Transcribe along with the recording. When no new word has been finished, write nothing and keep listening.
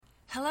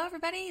Hello,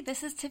 everybody.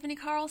 This is Tiffany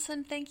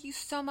Carlson. Thank you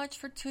so much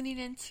for tuning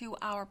in to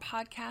our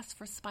podcast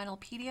for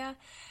Spinalpedia.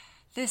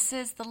 This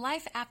is the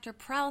Life After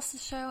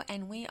Paralysis show,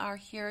 and we are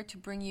here to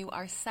bring you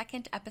our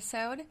second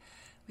episode.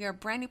 We are a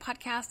brand new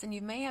podcast, and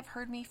you may have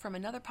heard me from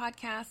another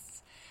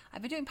podcast.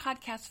 I've been doing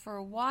podcasts for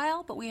a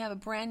while, but we have a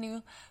brand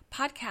new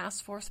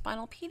podcast for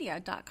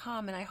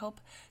Spinalpedia.com, and I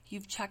hope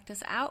you've checked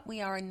us out.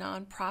 We are a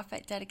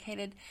nonprofit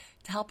dedicated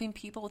to helping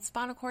people with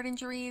spinal cord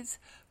injuries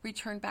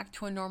return back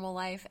to a normal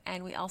life,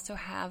 and we also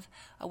have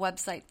a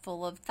website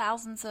full of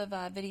thousands of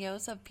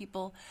videos of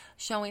people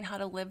showing how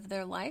to live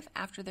their life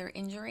after their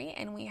injury,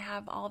 and we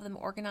have all of them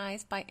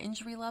organized by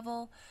injury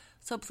level.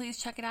 So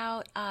please check it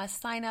out.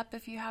 Sign up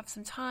if you have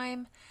some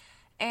time.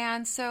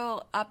 And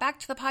so back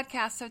to the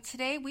podcast. So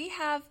today we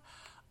have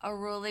a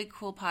really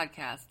cool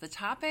podcast. The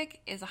topic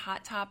is a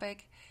hot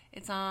topic.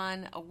 It's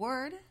on a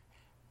word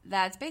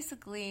that's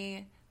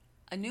basically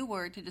a new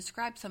word to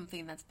describe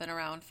something that's been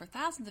around for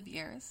thousands of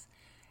years.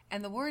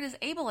 And the word is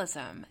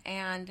ableism.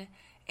 And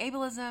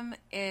ableism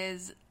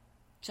is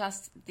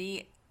just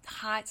the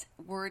hot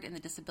word in the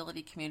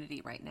disability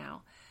community right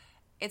now.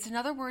 It's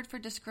another word for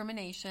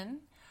discrimination,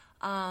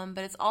 but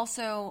it's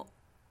also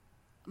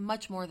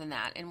much more than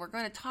that. And we're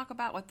going to talk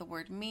about what the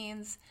word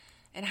means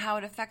and how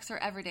it affects our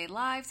everyday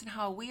lives and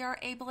how we are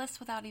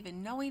ableist without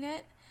even knowing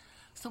it.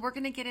 So we're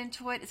going to get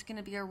into it. It's going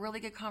to be a really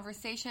good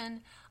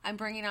conversation. I'm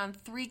bringing on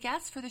 3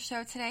 guests for the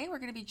show today. We're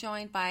going to be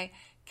joined by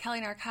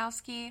Kelly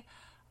Narkowski,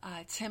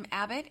 Tim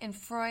Abbott, and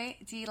Froy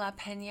de la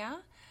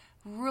Pena.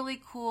 Really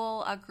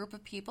cool group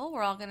of people.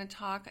 We're all going to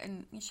talk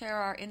and share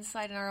our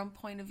insight and our own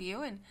point of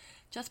view. And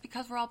just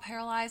because we're all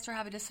paralyzed or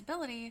have a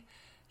disability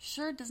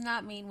sure does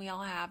not mean we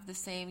all have the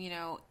same,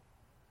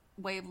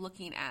 way of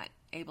looking at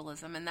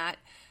ableism. And that,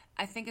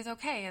 I think, is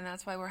okay. And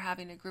that's why we're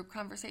having a group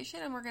conversation.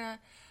 And we're going to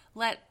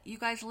let you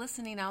guys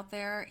listening out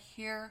there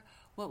hear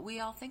what we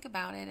all think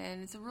about it.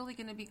 And it's really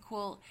going to be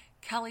cool.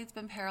 Kelly's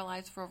been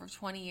paralyzed for over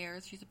 20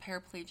 years. She's a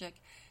paraplegic.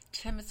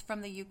 Tim is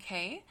from the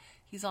UK.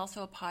 He's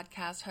also a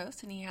podcast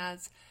host, and he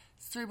has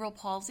cerebral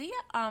palsy,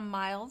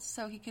 mild,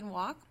 so he can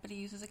walk, but he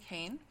uses a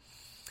cane.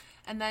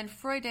 And then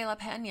Froy de la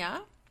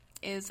Pena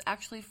is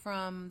actually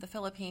from the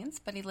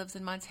Philippines, but he lives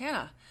in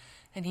Montana,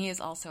 and he is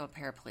also a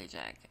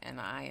paraplegic.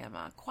 And I am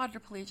a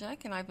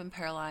quadriplegic, and I've been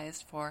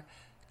paralyzed for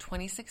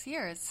 26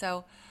 years.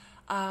 So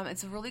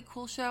it's a really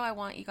cool show. I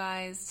want you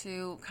guys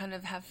to kind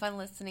of have fun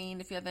listening.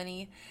 If you have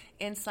any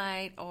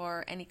insight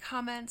or any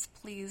comments,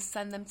 please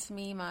send them to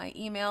me. My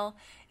email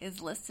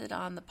is listed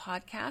on the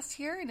podcast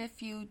here, and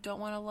if you don't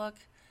want to look,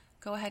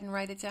 go ahead and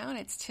write it down.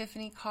 It's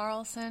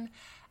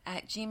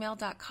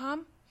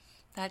tiffanycarlson@gmail.com.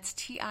 That's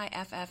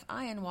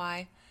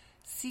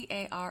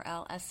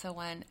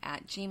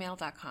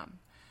TIFFINYCARLSON@gmail.com.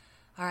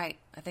 All right,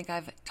 I think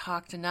I've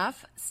talked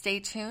enough. Stay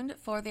tuned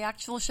for the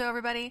actual show,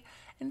 everybody.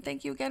 And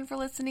thank you again for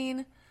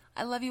listening.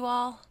 I love you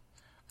all.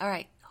 All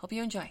right, hope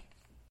you enjoy.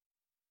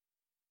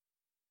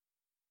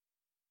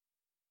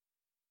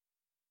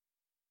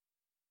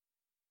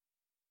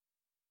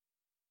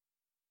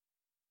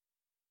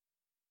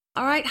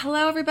 All right,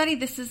 hello everybody.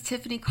 This is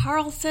Tiffany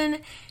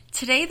Carlson.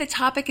 Today the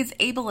topic is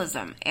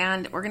ableism,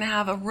 and we're going to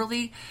have a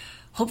really,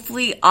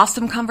 hopefully,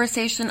 awesome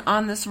conversation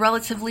on this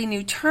relatively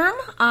new term.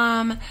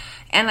 And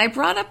I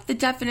brought up the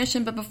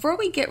definition, but before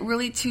we get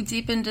really too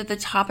deep into the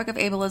topic of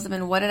ableism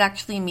and what it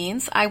actually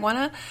means, I want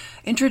to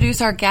introduce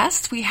our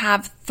guests. We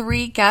have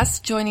 3 guests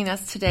joining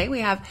us today.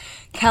 We have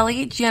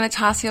Kelly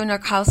Giannatasio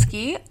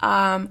Narkowski.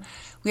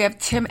 We have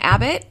Tim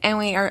Abbott, and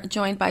we are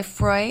joined by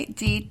Froy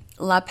de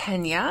la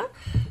Pena.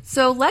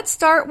 So let's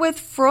start with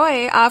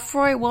Froy.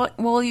 Froy,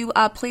 will you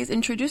please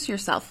introduce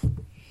yourself?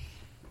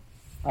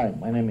 Hi,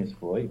 my name is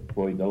Froy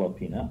de la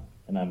Pena,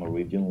 and I'm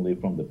originally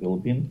from the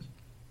Philippines.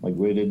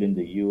 Migrated in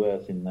the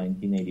U.S. in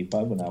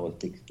 1985 when I was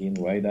 16,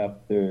 right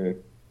after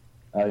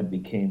I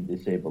became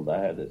disabled.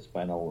 I had a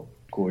spinal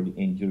cord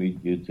injury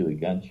due to a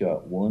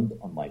gunshot wound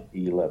on my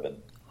P11.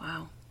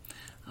 Wow.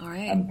 All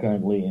right. I'm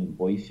currently in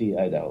Boise,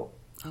 Idaho.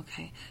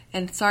 Okay.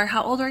 And sorry,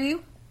 how old are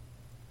you?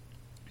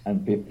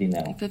 I'm 50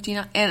 now. 50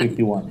 now? And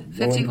 51.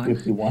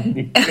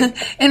 51.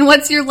 And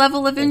what's your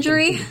level of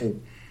injury?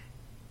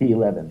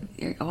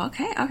 P11.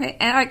 Okay.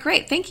 All right,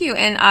 great. Thank you.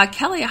 And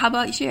Kelly, how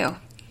about you?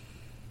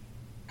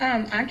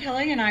 I'm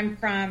Kelly, and I'm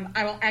from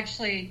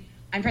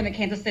the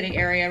Kansas City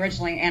area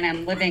originally, and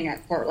I'm living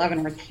at Fort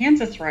Leavenworth,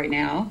 Kansas right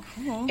now.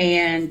 Cool.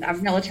 And I'm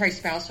a military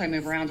spouse, so I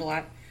move around a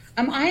lot.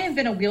 I have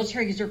been a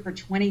wheelchair user for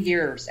 20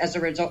 years as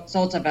a result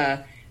of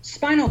a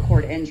spinal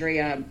cord injury,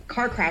 a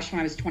car crash when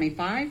I was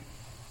 25.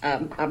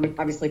 I'm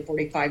obviously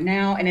 45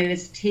 now, and it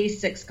is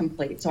T6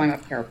 complete, so I'm a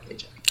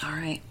paraplegic. All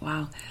right.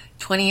 Wow.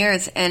 20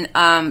 years. And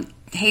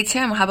hey,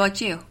 Tim, how about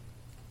you?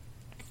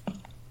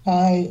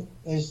 Hi,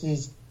 this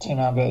is Tim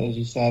Abbott, as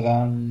you said.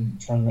 I'm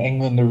from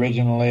England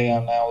originally.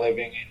 I'm now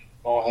living in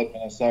Moorhead,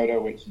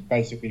 Minnesota, which is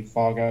basically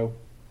Fargo.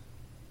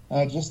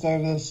 Just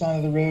over the side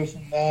of the river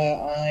from there,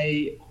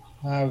 I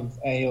have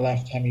a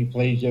left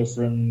hemiplegia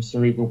from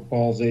cerebral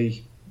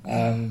palsy,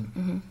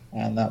 and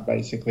that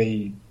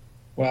basically,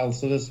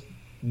 sort of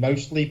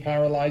mostly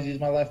paralyzes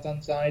my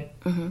left-hand side.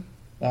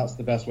 That's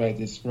the best way of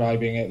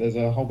describing it. There's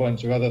a whole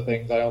bunch of other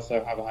things. I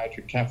also have a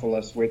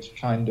hydrocephalus, which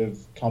kind of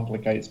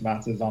complicates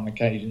matters on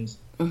occasions.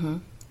 Mm-hmm.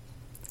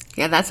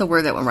 Yeah, that's a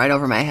word that went right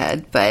over my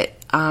head. But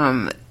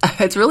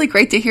it's really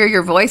great to hear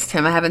your voice,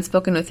 Tim. I haven't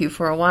spoken with you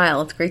for a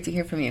while. It's great to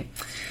hear from you.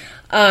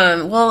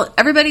 Well,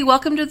 everybody,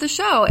 welcome to the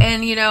show.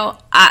 And,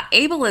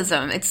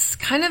 ableism, it's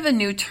kind of a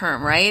new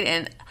term, right?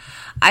 And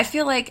I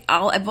feel like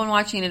I've been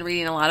watching and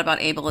reading a lot about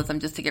ableism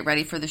just to get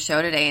ready for the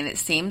show today. And it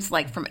seems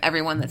like from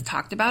everyone that's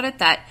talked about it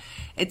that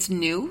it's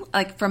new,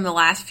 like from the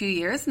last few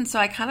years. And so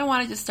I kind of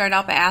wanted to start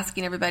out by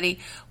asking everybody,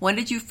 when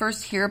did you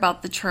first hear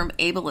about the term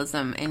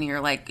ableism in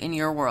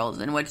your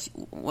world? And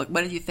what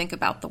did you think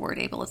about the word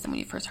ableism when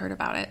you first heard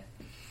about it?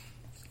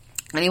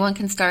 Anyone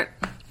can start.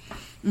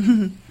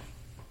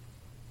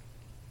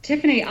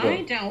 Tiffany,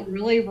 I don't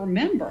really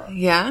remember.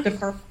 Yeah? The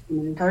first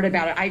time I heard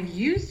about it. I've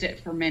used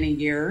it for many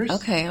years.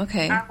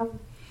 Okay.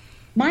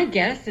 My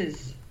guess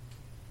is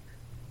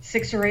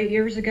 6 or 8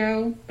 years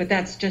ago, but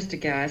that's just a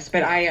guess.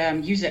 But I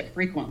use it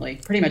frequently,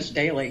 pretty much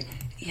daily.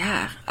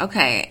 Yeah,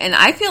 okay. And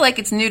I feel like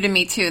it's new to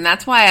me too, and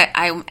that's why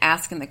I'm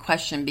asking the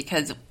question,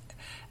 because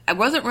it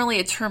wasn't really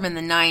a term in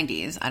the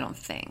 90s, I don't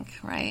think,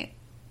 right?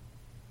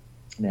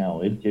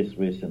 No, it's just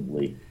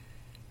recently.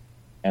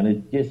 And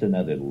it's just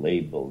another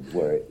label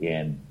we're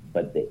in,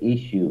 but the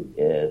issue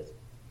is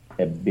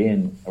have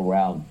been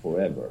around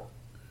forever.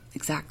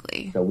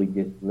 Exactly. So we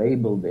just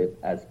labeled it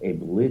as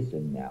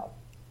ableism now.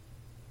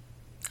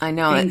 I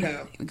know it.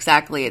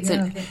 Exactly. It's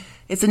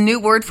a new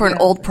word for an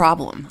old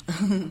problem.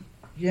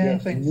 I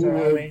think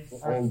so.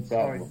 Old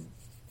problem.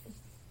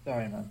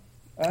 Sorry, man.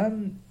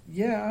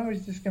 I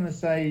was just going to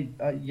say,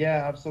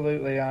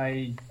 absolutely.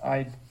 I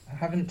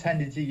haven't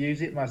tended to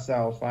use it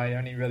myself. I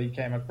only really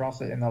came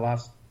across it in the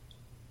last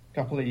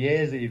couple of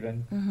years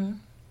even. Mm-hmm.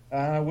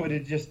 I would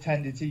have just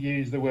tended to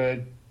use the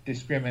word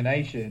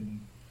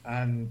discrimination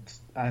and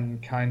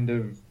kind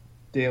of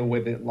deal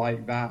with it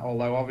like that,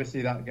 although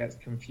obviously that gets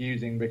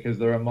confusing because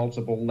there are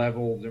multiple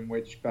levels in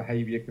which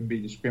behavior can be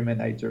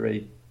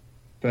discriminatory.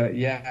 But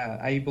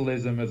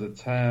ableism as a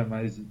term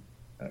is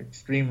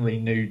extremely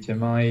new to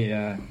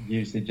my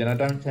usage, and I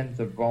don't tend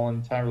to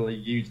voluntarily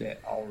use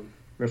it. I'll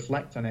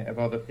reflect on it if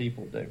other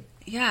people do.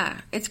 Yeah,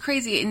 it's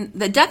crazy. And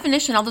the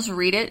definition, I'll just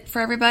read it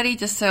for everybody,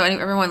 just so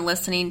everyone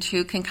listening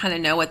too can kind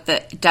of know what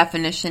the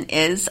definition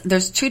is.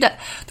 There's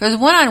there's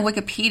one on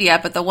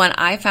Wikipedia, but the one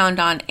I found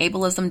on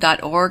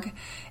ableism.org,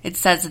 it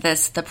says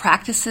this: the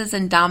practices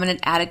and dominant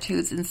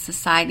attitudes in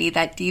society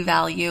that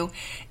devalue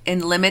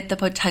and limit the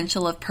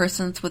potential of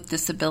persons with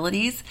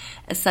disabilities,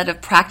 a set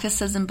of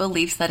practices and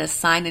beliefs that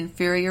assign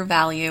inferior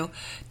value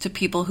to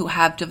people who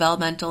have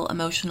developmental,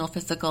 emotional,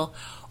 physical,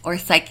 or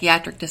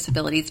psychiatric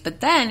disabilities. But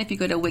then if you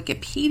go to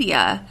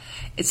Wikipedia,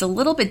 it's a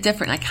little bit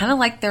different. I kind of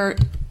like their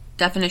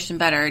definition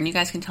better, and you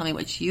guys can tell me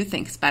what you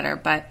think is better.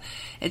 But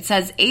it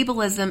says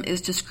ableism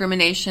is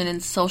discrimination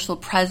and social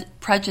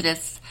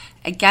prejudice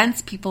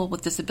against people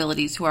with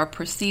disabilities who are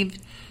perceived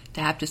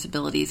to have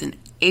disabilities. And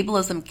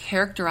ableism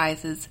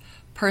characterizes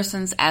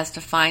persons as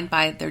defined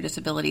by their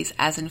disabilities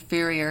as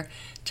inferior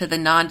to the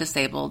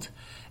non-disabled.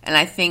 And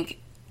I think,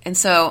 and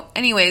so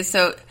anyways,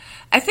 so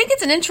I think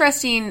it's an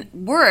interesting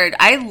word.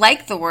 I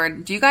like the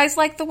word. Do you guys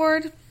like the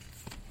word?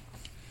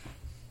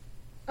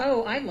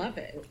 Oh, I love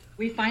it.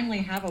 We finally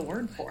have a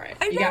word for it.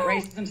 You got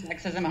racism,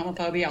 sexism,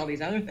 homophobia, all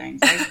these other things.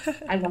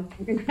 I love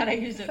that. I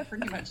use it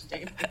pretty much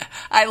daily.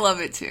 I love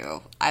it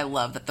too. I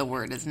love that the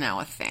word is now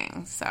a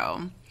thing. So,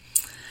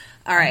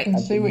 all right. I can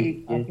see what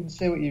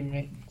you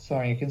mean.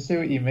 Sorry, I can see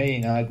what you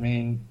mean. I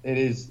mean,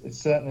 it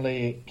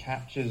certainly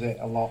captures it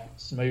a lot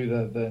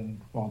smoother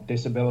than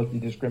disability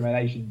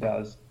discrimination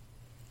does.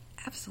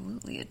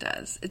 Absolutely, it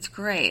does. It's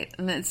great.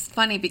 And it's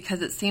funny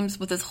because it seems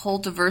with this whole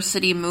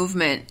diversity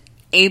movement,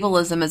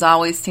 ableism has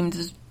always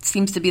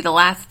seems to be the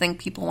last thing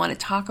people want to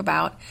talk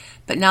about.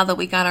 But now that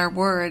we got our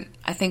word,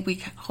 I think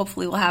we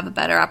hopefully will have a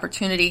better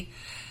opportunity.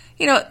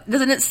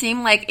 Doesn't it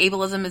seem like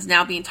ableism is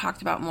now being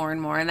talked about more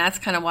and more? And that's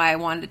kind of why I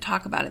wanted to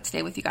talk about it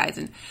today with you guys.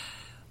 And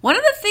one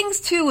of the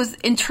things, too, was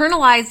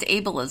internalized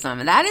ableism.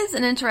 And that is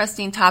an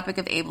interesting topic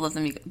of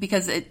ableism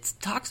because it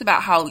talks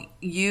about how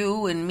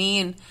you and me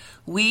and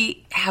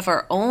we have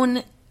our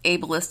own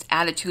ableist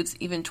attitudes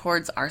even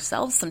towards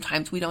ourselves.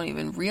 Sometimes we don't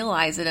even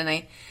realize it. And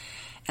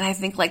I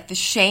think like the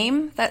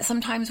shame that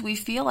sometimes we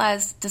feel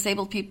as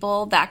disabled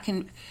people,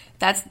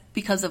 that's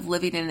because of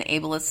living in an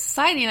ableist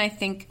society. And I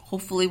think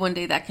hopefully one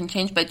day that can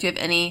change. But do you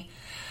have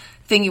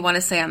anything you want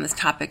to say on this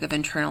topic of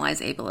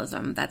internalized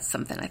ableism? That's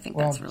something I think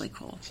that's really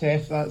cool.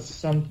 Tiff,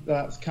 that's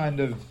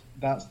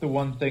the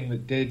one thing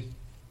that did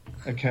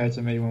occur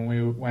to me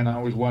when I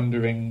was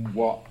wondering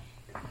what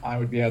I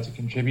would be able to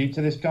contribute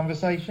to this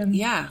conversation.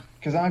 Yeah.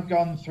 Because I've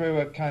gone through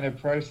a kind of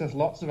process,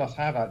 lots of us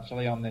have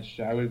actually on this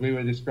show, as we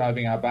were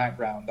describing our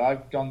background.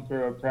 I've gone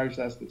through a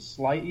process that's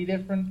slightly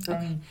different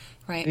from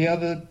the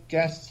other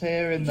guests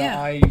here in that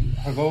I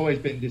have always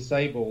been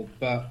disabled,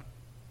 but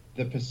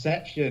the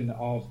perception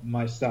of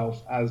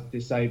myself as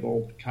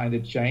disabled kind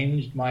of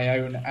changed. My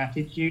own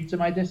attitude to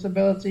my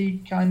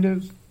disability kind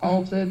of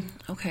altered.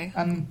 Okay.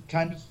 And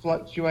kind of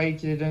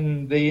fluctuated.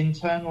 And the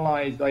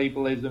internalized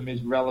ableism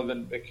is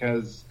relevant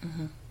because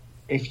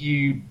if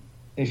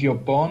you're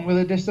born with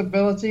a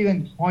disability,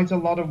 then quite a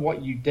lot of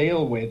what you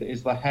deal with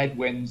is the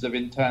headwinds of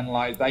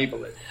internalized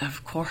ableism.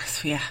 Of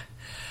course, yeah.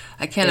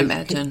 I can't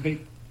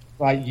imagine.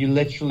 Like, you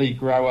literally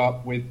grow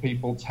up with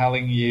people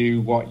telling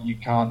you what you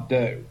can't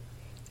do.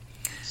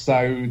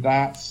 So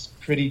that's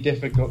pretty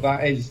difficult.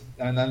 That is,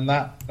 and then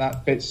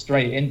that fits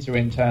straight into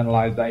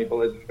internalized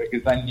ableism,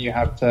 because then you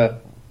have to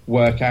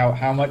work out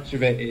how much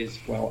of it is,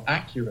 well,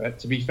 accurate.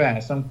 To be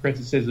fair, some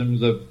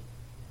criticisms of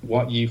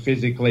what you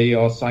physically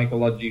or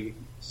psychologically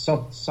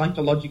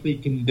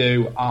can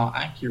do are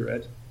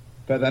accurate,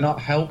 but they're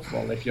not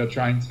helpful if you're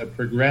trying to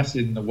progress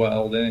in the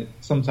world. And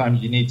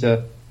sometimes you need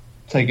to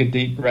take a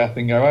deep breath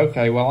and go,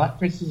 okay, well, that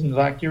criticism is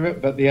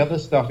accurate, but the other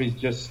stuff is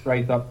just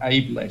straight up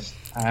ableist.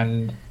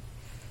 And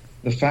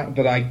the fact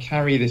that I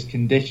carry this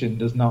condition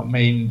does not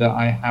mean that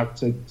I have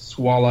to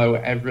swallow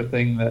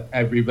everything that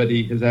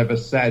everybody has ever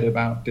said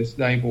about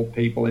disabled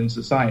people in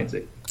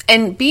society.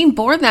 And being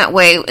born that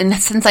way, and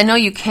since I know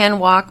you can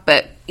walk,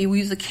 but you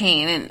use a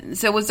cane, and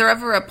so was there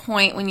ever a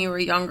point when you were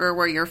younger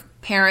where your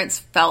parents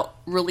felt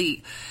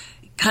really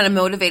kind of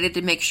motivated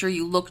to make sure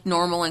you looked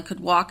normal and could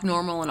walk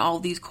normal and all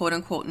these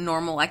quote-unquote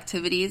normal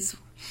activities?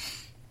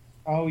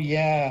 Oh,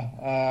 yeah.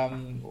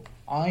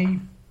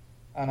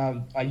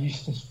 I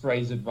use this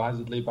phrase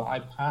advisedly, but I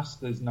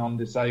passed as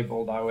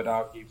non-disabled, I would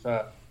argue,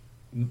 for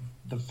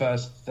the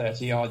first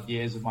 30-odd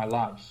years of my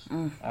life.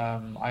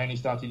 I only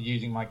started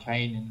using my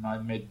cane in my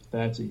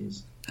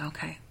mid-30s.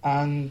 Okay.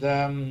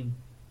 And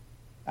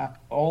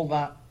all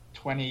that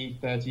 20,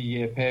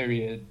 30-year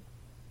period,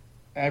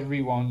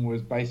 everyone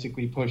was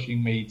basically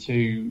pushing me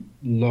to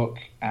look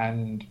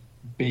and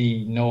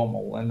be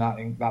normal.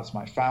 And that's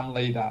my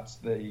family, that's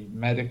the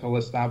medical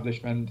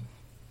establishment.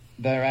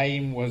 Their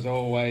aim was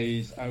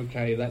always,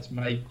 okay, let's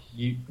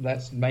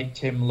make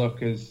Tim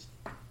look as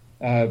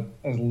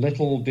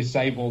little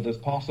disabled as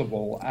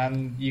possible.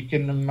 And you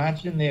can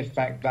imagine the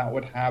effect that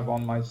would have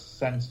on my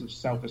sense of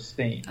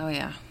self-esteem. Oh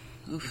yeah.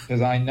 Oof.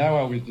 Because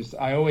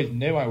I always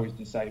knew I was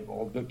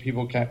disabled, but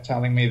people kept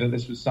telling me that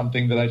this was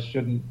something that I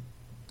shouldn't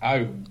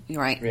own.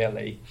 Right.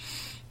 Really.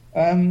 So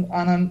I'm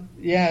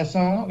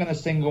not going to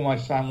single my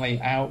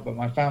family out, but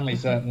my family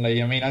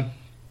certainly. I mean,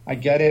 I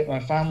get it. My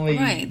family,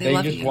 right.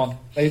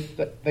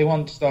 they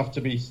want stuff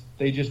to be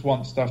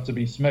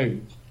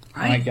smooth.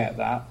 Right. And I get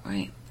that.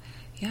 Right.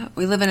 Yeah.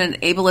 We live in an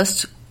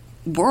ableist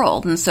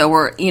world, and so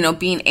we're,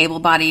 being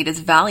able-bodied is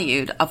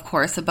valued, of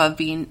course, above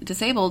being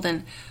disabled.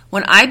 And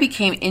when I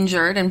became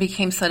injured and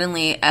became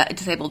suddenly a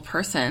disabled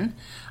person,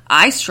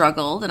 I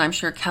struggled, and I'm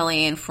sure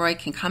Kelly and Freud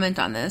can comment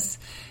on this,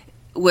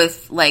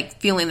 with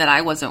feeling that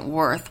I wasn't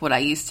worth what I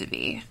used to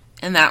be.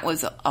 And that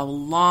was a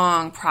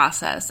long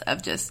process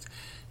of just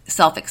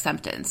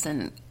self-acceptance.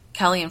 And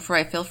Kelly and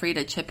Freud, feel free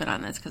to chip in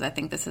on this, because I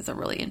think this is a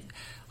really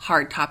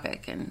hard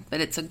topic,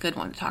 but it's a good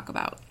one to talk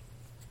about.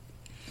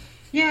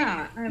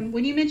 Yeah,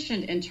 when you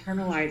mentioned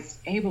internalized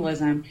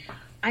ableism,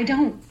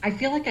 I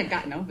feel like I've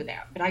gotten over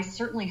that, but I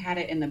certainly had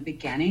it in the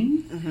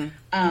beginning,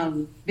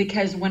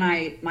 because when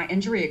my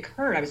injury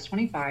occurred, I was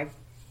 25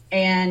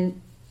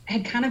 and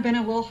had kind of been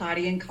a little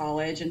hottie in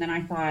college, and then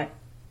I thought,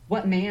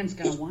 what man's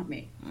going to want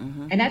me?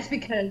 And that's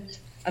because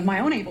of my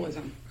own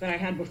ableism that I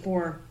had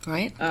before.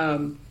 Right.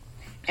 And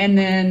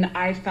then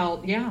I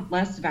felt,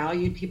 less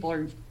valued. People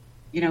are,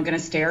 going to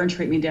stare and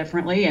treat me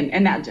differently,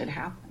 and that did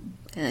happen.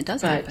 And it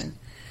does happen.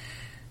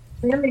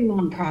 Very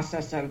long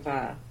process of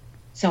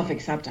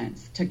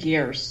self-acceptance. Took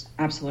years,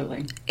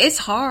 absolutely. It's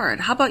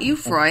hard. How about you,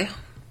 Freud?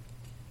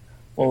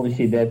 Well, you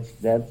see, that's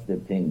the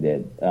thing,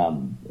 that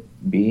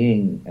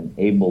being an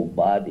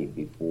able-bodied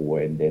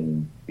before and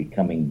then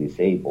becoming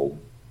disabled,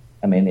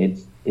 I mean,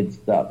 it's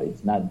tough.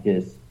 It's not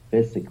just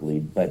physically,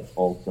 but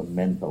also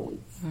mentally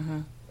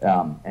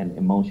and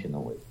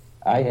emotionally.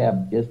 I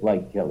have, just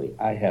like Kelly,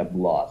 I have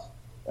lost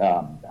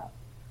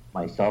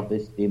my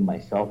self-esteem, my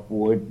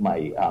self-worth,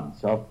 my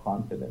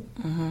self-confidence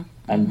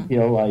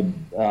until I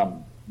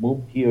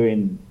moved here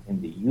in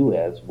the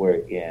U.S.,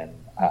 wherein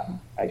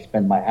I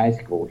spent my high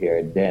school here,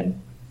 and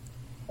then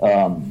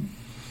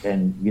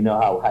and you know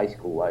how high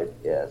school life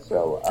is.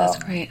 So that's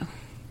great.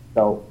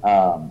 So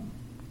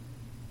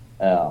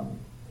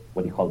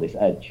what do you call this?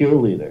 A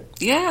cheerleader.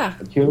 Yeah.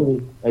 A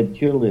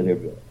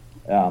cheerleader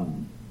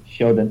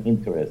showed an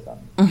interest on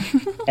me.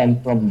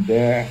 And from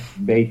there,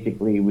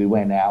 basically, we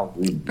went out,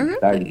 we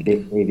started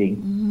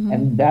dating,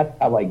 and that's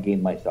how I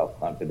gained my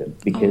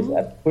self-confidence. Because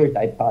at first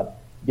I thought,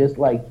 just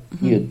like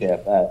you,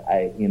 Steph,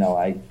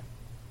 I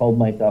told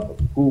myself,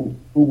 who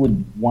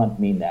would want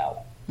me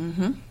now?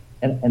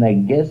 And I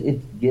guess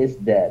it's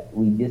just that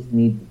we just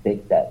need to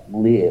take that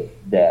leap,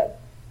 that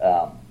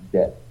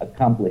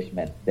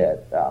accomplishment,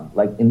 that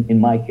like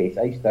in my case,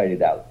 I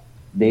started out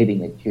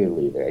dating a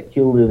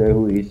cheerleader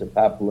who is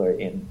popular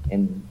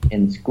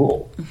in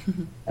school.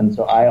 And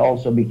so I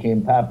also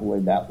became popular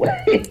that way.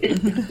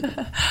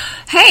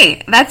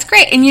 Hey, that's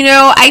great. And, you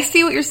know, I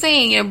see what you're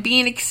saying, you know,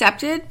 being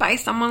accepted by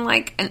someone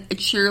like a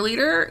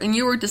cheerleader, and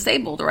you were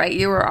disabled, right?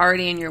 You were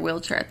already in your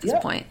wheelchair at this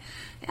point.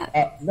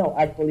 Yeah. No,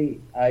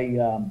 actually,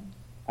 I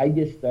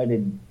just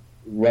started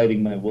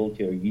riding my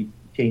wheelchair,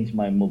 changed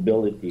my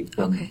mobility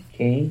from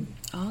cane.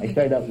 Okay. I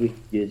started out with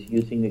just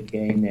using a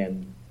cane,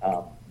 and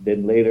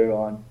then later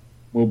on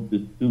moved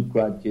to 2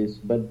 crutches.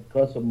 But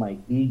because of my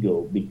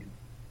ego,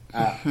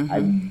 I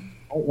don't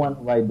want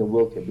to ride the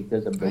wheelchair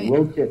because of the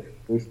wheelchair,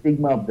 the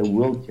stigma of the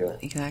wheelchair.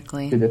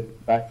 Exactly. To the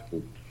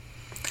society.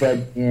 But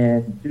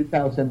in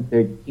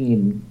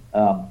 2013,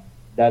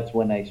 that's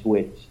when I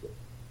switched.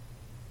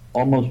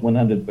 Almost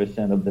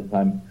 100% of the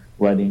time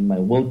riding my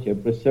wheelchair,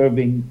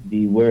 preserving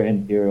the wear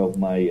and tear of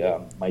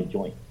my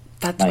joint.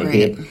 That's my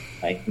great. Hip,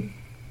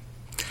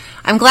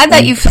 I'm glad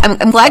that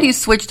I'm glad you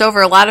switched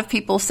over. A lot of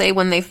people say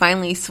when they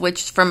finally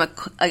switched from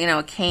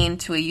a cane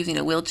to using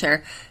a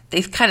wheelchair,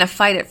 they kind of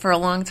fight it for a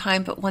long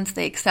time, but once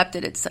they accept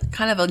it, it's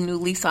kind of a new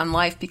lease on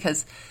life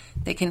because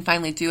they can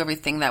finally do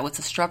everything that was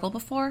a struggle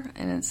before,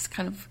 and it's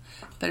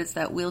but it's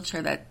that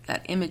wheelchair,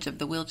 that image of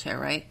the wheelchair,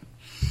 right?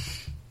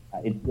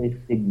 It's the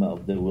stigma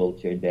of the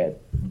wheelchair that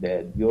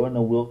you're in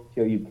a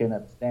wheelchair, you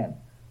cannot stand.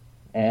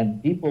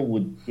 And people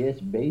would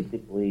just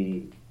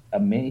basically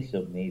amaze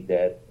of me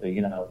that,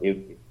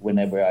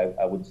 whenever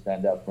I would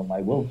stand up from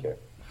my wheelchair,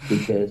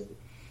 because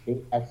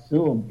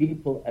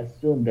people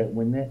assume that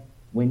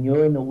when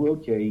you're in a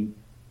wheelchair,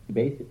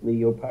 basically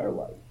you're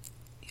paralyzed.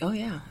 Oh,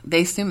 yeah.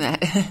 They assume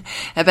that.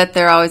 I bet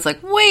they're always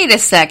like, wait a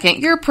second,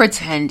 you're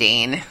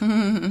pretending.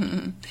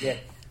 Yes,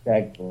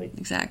 exactly.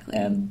 Exactly.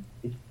 And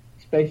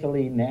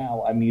especially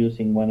now, I'm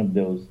using one of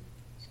those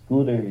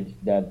scooters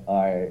that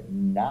are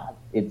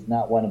it's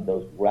not one of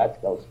those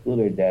rascal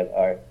scooters that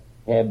are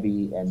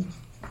heavy and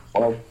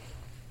all.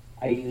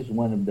 I use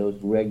one of those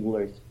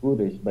regular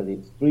scooters, but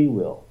it's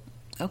 3-wheel.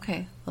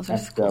 Okay. Those are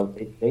so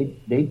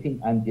they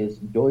think I'm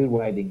just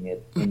joyriding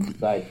it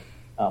inside,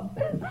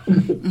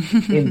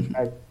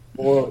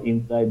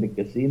 inside the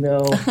casino.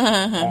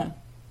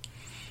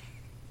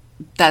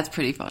 That's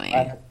pretty funny.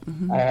 I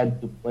had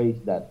to place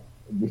that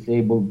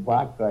disabled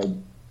placard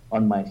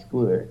on my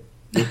scooter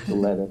just to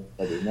let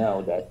everybody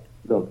know that,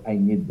 look, I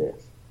need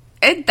this.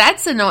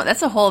 That's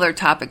a whole other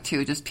topic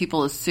too. Just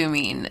people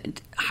assuming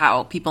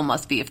how people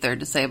must be if they're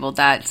disabled.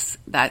 That's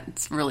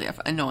really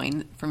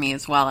annoying for me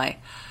as well.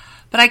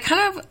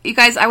 You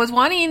guys, I was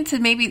wanting to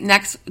maybe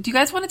next. Do you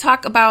guys want to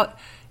talk about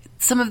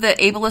some of the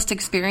ableist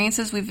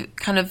experiences we've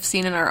kind of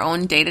seen in our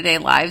own day-to-day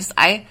lives?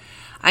 I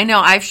know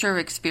I've sure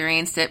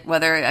experienced it,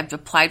 whether I've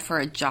applied for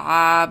a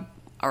job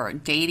or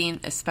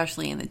dating,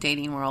 especially in the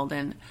dating world,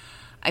 and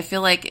I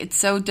feel like it's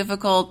so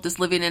difficult just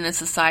living in a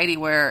society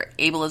where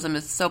ableism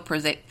is so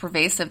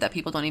pervasive that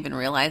people don't even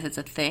realize it's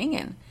a thing.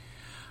 And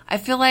I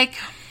feel like,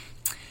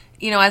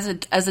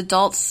 as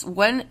adults,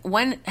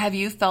 when have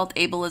you felt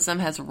ableism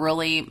has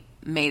really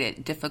made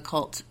it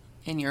difficult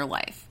in your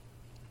life?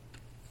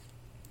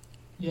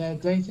 Yeah,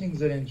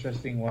 dating's an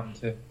interesting one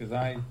too, because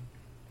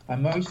I've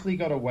mostly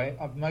got away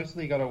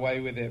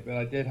with it, but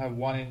I did have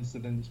one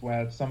incident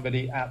where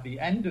somebody at the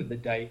end of the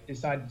date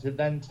decided to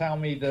then tell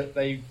me that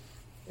they,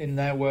 in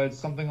their words,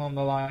 something on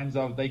the lines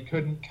of they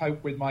couldn't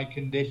cope with my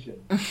condition.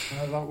 And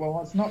I was like, well,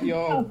 that's not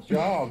your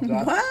job.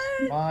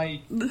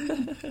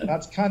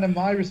 That's kind of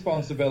my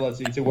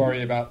responsibility to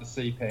worry about the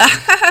CP.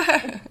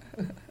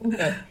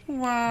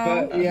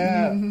 Wow. But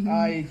yeah,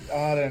 I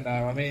don't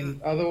know. I mean,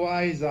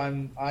 otherwise,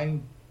 I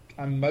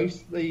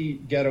mostly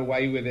get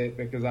away with it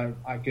because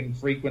I can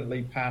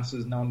frequently pass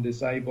as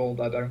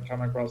non-disabled. I don't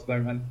come across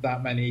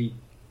that many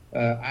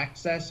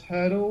access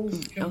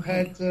hurdles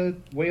compared to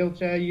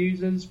wheelchair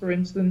users, for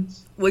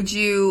instance. Would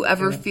you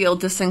ever feel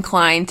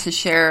disinclined to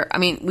share? I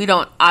mean,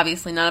 none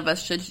of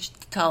us should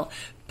tell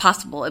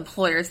possible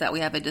employers that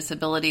we have a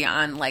disability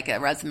on like a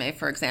resume,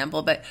 for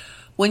example, but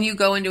when you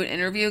go into an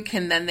interview,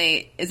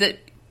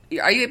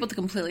 are you able to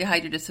completely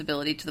hide your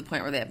disability to the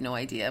point where they have no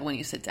idea when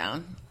you sit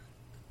down?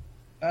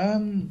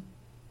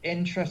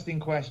 Interesting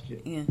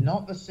question. Yeah.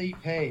 Not the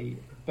CP,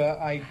 but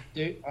I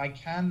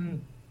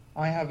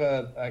have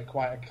a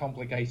quite a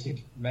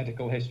complicated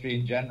medical history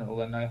in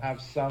general, and I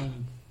have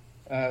some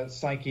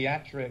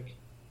psychiatric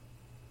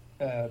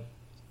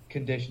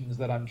conditions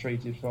that I'm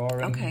treated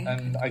for,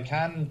 and I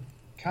can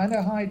kind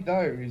of hide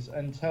those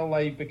until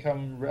they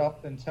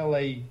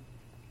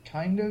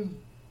kind of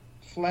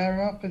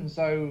flare up, and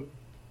so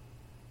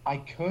I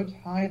could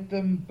hide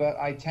them, but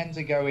I tend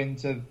to go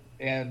into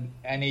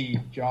any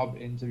job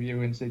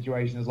interview in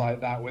situations like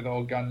that with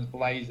all guns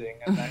blazing,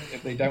 and then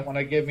if they don't want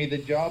to give me the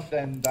job,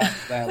 then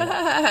that's their loss.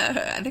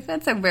 I think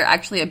that's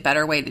actually a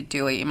better way to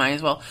do it. You might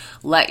as well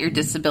let your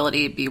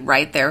disability be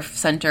right there,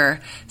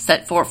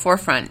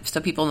 forefront, so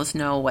people just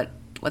know what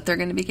they're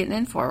going to be getting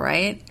in for,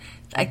 right?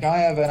 I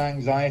have an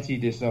anxiety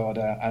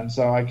disorder, and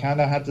so I kind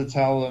of had to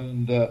tell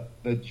them that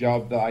the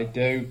job that I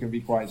do can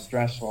be quite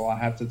stressful. I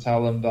had to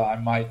tell them that I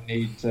might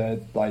need to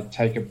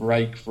take a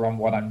break from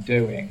what I'm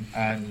doing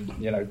and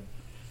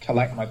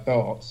collect my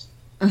thoughts.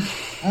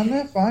 And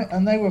they're fine,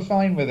 and they were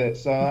fine with it.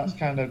 So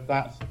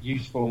that's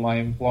useful. My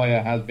employer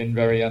has been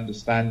very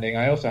understanding.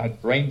 I also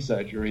had brain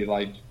surgery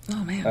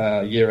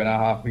a year and a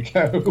half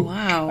ago.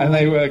 Wow. And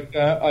they were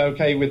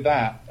okay with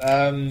that.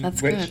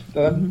 That's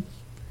good.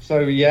 So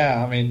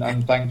yeah, I mean,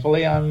 and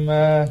thankfully I'm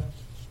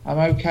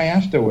okay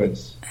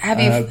afterwards.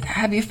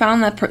 Have you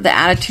found that the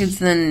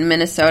attitudes in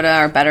Minnesota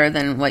are better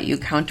than what you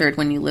encountered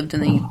when you lived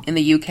in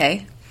the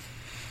UK?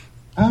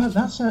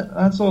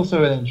 That's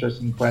also an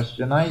interesting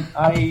question.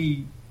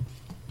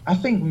 I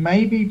think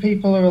maybe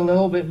people are a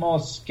little bit more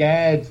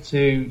scared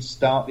to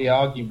start the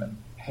argument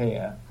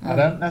here. I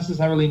don't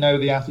necessarily know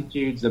the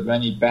attitudes are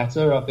any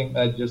better. I think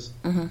they're just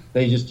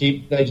they just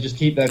keep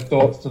their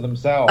thoughts to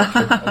themselves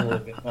a little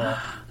bit more.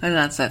 And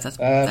that's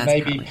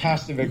maybe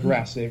passive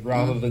aggressive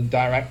rather than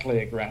directly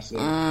aggressive.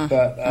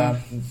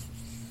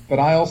 But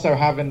I also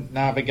haven't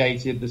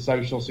navigated the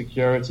social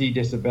security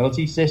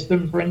disability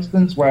system, for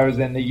instance, whereas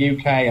in the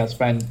UK I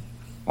spent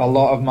a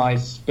lot of my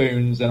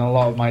spoons and a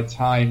lot of my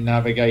time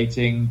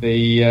navigating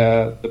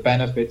the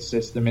benefits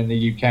system in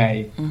the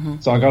UK.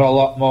 So I got a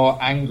lot more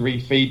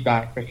angry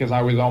feedback because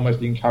I was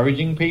almost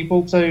encouraging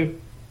people to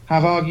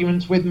have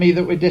arguments with me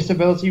that were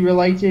disability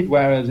related,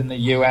 whereas in the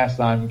US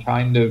I'm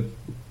kind of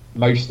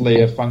mostly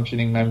a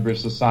functioning member of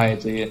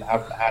society and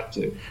haven't had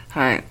to.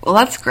 All right. Well,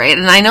 that's great.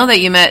 And I know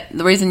that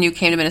the reason you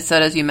came to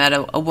Minnesota is you met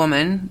a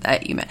woman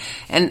that you met.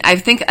 And I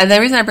think the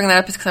reason I bring that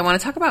up is because I want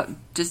to talk about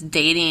just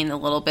dating a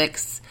little bit.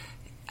 'Cause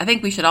I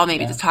think we should all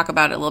maybe just talk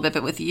about it a little bit.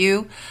 But with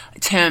you,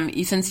 Tim,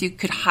 since you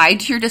could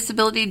hide your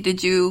disability,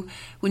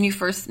 when you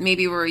first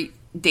maybe were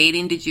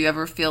dating, did you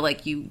ever feel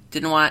like you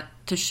didn't want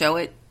to show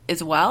it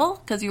as well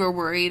because you were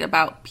worried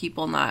about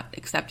people not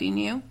accepting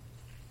you?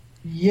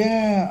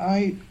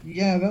 I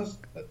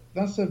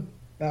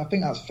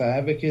think that's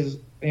fair because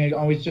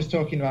I was just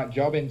talking about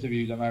job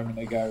interviews a moment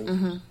ago,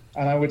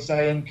 and I would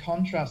say in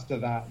contrast to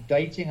that,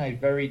 dating I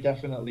very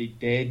definitely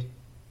did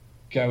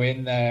go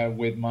in there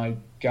with my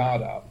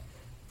guard up,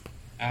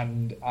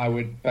 and I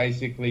would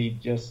basically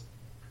just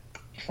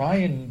try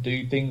and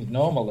do things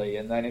normally,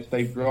 and then if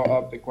they brought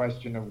up the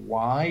question of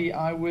why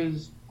I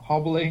was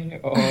hobbling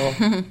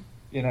or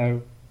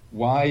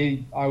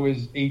why I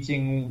was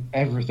eating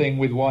everything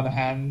with one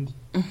hand,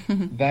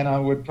 then I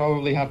would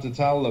probably have to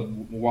tell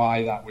them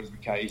why that was the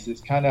case.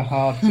 It's kind of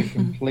hard to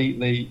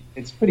completely,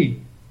 it's pretty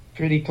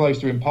close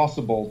to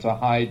impossible to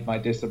hide my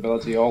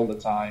disability all the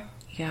time.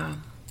 Yeah.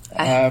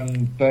 I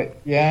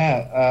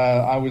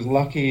was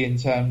lucky in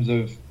terms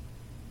of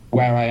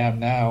where I am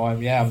now.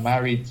 I'm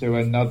married to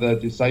another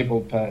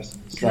disabled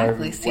person.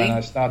 Exactly. So when I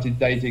started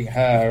dating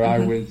her, I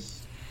was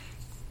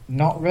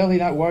not really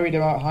that worried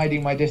about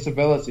hiding my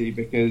disability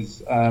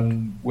because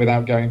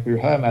without going through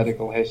her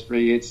medical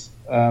history, it's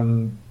a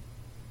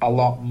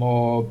lot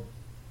more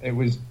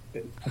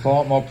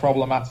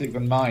problematic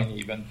than mine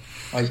even.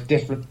 It was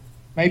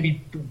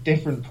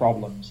different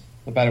problems,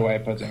 the better way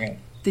of putting it.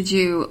 Did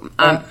you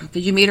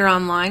meet her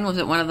online? Was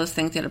it one of those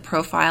things you had a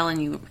profile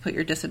and you put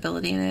your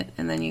disability in it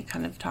and then you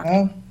kind of talked?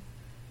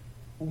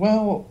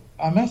 Well,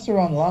 I met her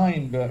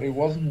online, but it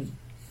wasn't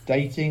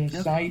dating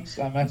sites.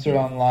 I met her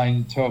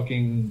online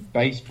talking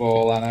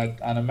baseball, and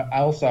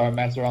I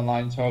met her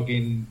online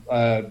talking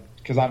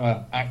because I'm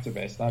an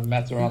activist. I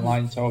met her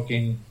online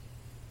talking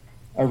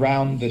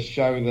around the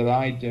show that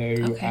I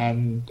do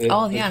and the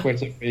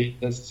Twitter feed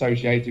that's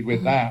associated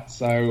with that.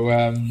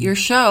 So your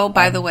show,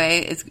 by the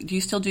way, do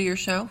you still do your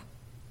show?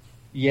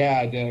 Yeah,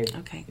 I do.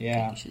 Okay.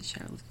 Yeah, you should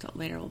share it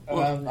later.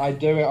 I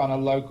do it on a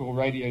local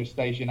radio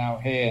station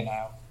out here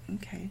now.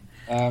 Okay.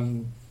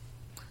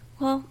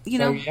 Well,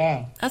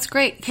 that's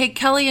great. Okay,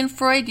 Kelly and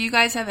Freud, do you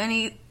guys have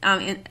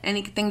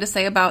anything to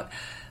say about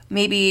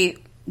maybe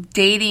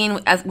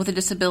dating with a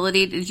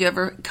disability? Did you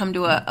ever come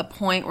to a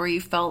point where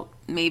you felt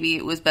maybe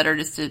it was better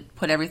just to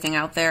put everything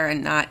out there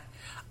and not?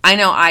 I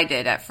know I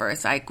did at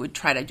first. I would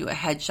try to do a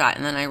headshot,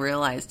 and then I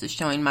realized that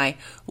showing my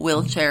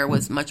wheelchair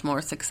was much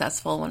more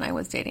successful when I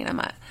was dating.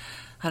 I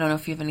don't know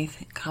if you have any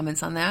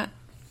comments on that.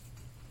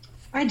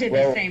 I did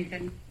the same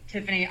thing,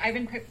 Tiffany. I've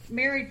been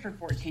married for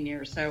 14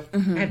 years, so I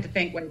have to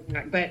think way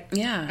back. But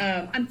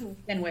I've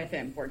been with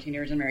him 14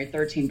 years and married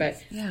 13.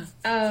 But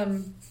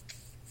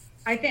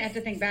I have to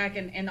think back.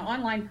 In the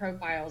online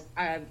profiles,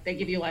 they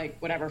give you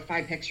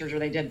 5 pictures, or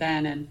they did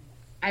then. And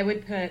I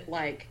would put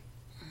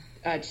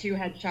 2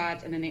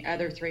 headshots and then the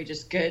other 3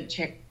 just good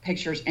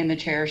pictures in the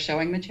chair,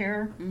 showing the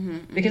chair.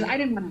 Because I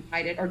didn't want to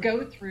hide it or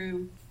go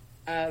through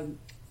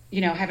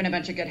having a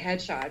bunch of good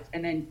headshots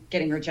and then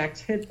getting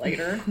rejected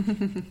later.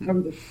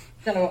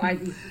 So I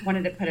just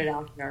wanted to put it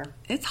out there.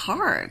 It's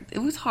hard. It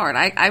was hard.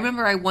 I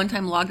remember I one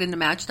time logged into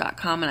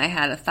Match.com and I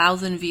had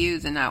 1,000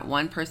 views and not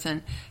one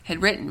person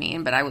had written me.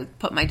 But I would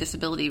put my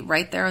disability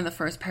right there in the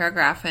first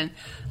paragraph. And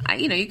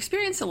you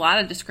experience a lot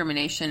of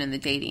discrimination in the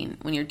dating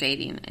when you're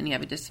dating and you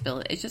have a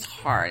disability. It's just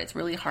hard. It's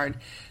really hard.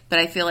 But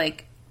I feel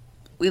like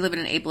we live in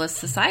an ableist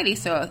society,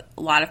 so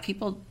a lot of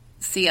people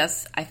see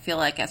us, I feel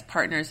like, as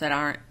partners that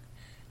aren't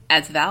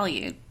as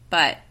valued,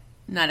 but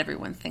not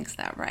everyone thinks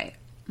that, right?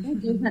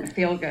 It doesn't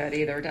feel good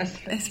either, does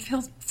it? It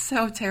feels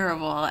so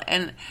terrible.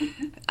 And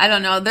I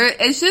don't know.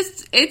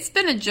 It's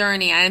been a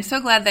journey. I am so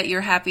glad that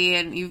you're happy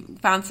and you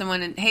found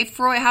someone. And hey,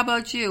 Froy, how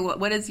about you?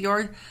 What has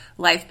your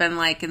life been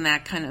like in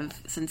that kind of,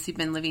 since you've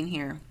been living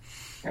here?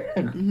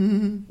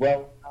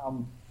 Well,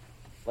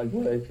 like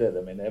what I said,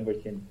 I mean, ever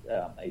since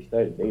I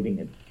started dating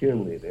a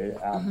cheerleader,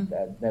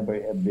 that never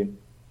had been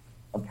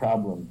a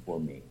problem for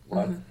me,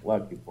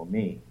 lucky for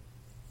me.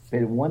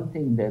 But one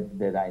thing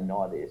that I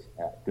noticed,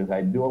 because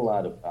I do a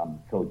lot of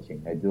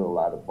coaching, I do a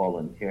lot of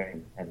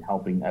volunteering and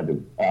helping other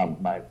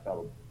my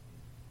fellow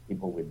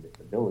people with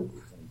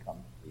disabilities when it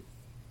comes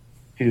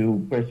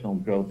to personal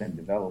growth and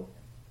development.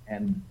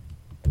 And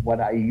what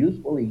I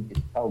usually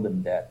just tell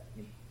them that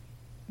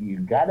you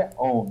gotta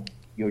own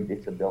your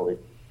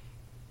disability.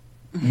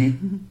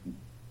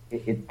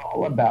 It's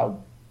all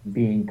about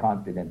being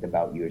confident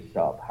about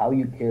yourself. How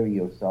you carry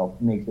yourself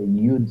makes a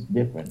huge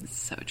difference.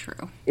 So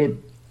true.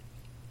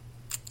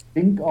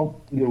 Think of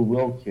your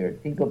wheelchair,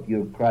 think of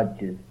your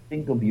crutches,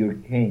 think of your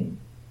cane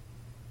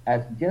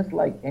as just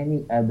like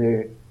any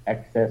other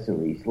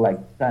accessories, like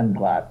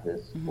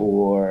sunglasses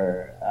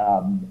or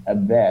a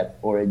vest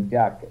or a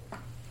jacket.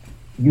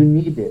 You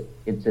need it.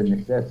 It's a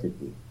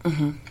necessity.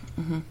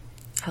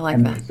 I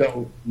like that.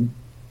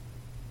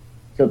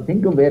 So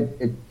think of it,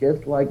 it's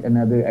just like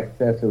another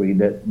accessory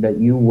that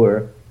you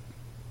wear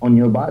on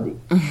your body.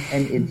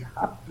 And it's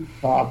how you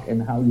talk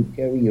and how you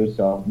carry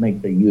yourself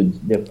makes a huge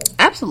difference.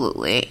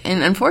 Absolutely.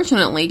 And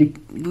unfortunately,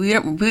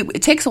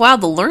 it takes a while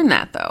to learn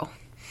that, though.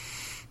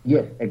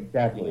 Yes,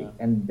 exactly. Yeah.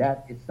 And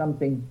that is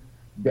something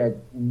that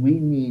we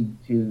need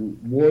to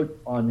work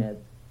on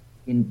it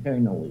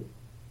internally.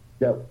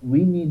 That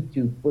we need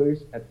to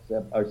first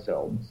accept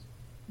ourselves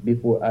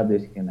before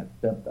others can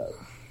accept us.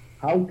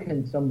 How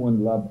can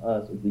someone love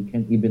us if we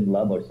can't even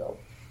love ourselves?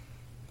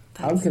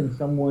 How can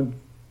someone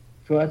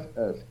trust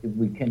us if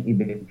we can't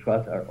even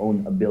trust our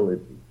own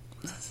ability?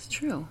 This is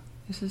true.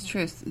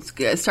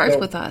 It starts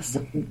with us.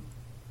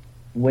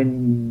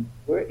 When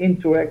we're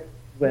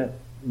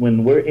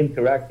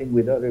interacting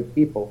with other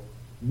people,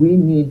 we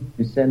need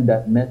to send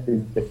that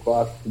message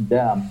across to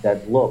them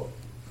that, look,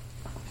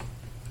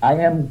 I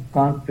am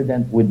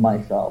confident with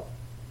myself.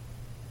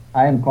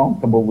 I am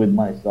comfortable with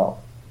myself.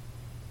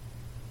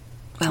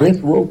 This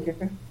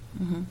wheelchair,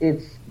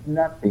 it's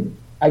nothing.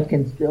 I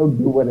can still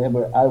do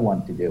whatever I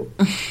want to do.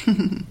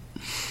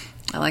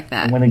 I like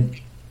that. And when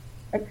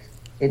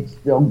it's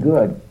still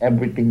good.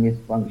 Everything is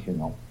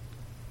functional.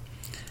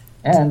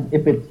 And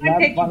if it's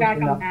not functional...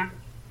 back on that.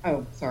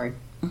 Oh, sorry.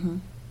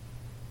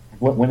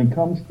 When it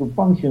comes to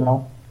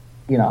functional,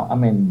 I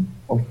mean,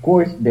 of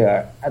course there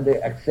are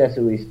other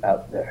accessories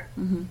out there.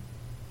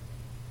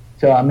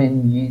 So, I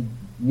mean,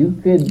 you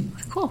could...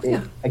 Cool,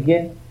 yeah.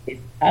 Again,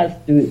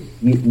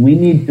 we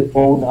need to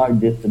own our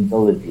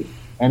disability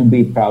and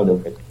be proud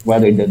of it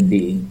rather than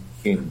being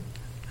ashamed.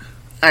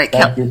 All right,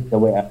 That's just the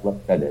way I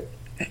look at it.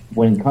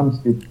 When it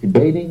comes to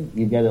dating,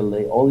 you got to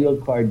lay all your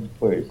cards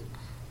first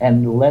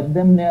and let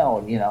them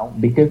know,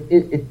 because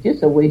it's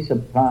just a waste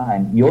of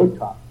time, your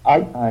time,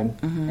 our time,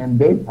 and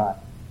their time,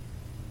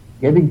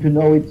 getting to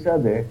know each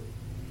other,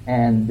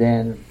 and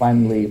then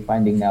finally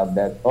finding out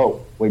that,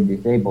 we're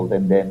disabled,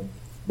 and then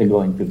they're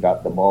going to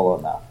drop the ball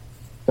on us.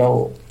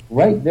 So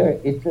right there,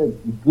 it's a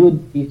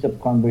good piece of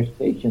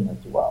conversation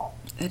as well.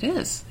 It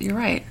is. You're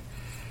right.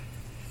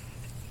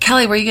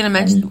 Kelly, were you going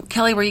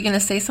to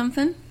say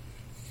something?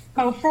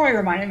 Oh, Froy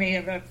reminded me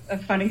of a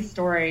funny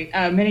story.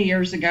 Many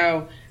years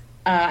ago,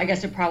 I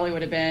guess it probably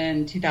would have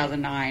been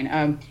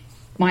 2009.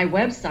 My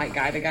website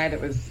guy, the guy that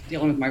was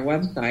dealing with my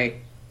website,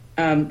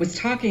 was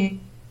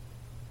talking.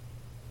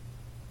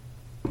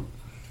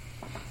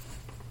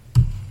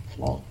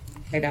 Well,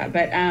 say that,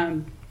 but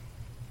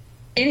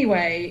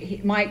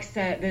anyway, Mike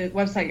said, the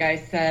website guy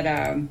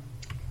said,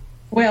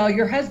 well,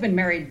 your husband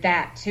married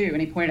that too,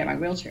 and he pointed at my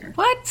wheelchair.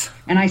 What?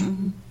 And I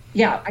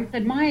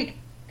said, Mike,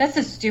 that's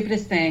the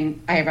stupidest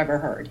thing I have ever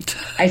heard.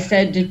 I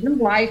said, did your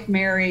wife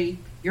marry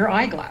your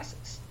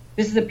eyeglasses?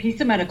 This is a piece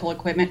of medical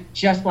equipment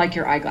just like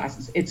your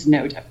eyeglasses. It's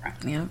no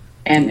different. Yeah.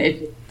 And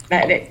it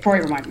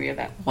probably reminded me of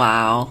that.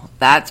 Wow.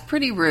 That's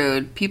pretty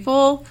rude.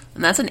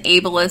 And that's an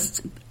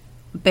ableist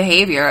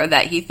behavior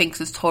that he thinks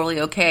is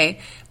totally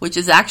okay, which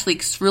is actually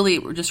really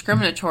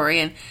discriminatory.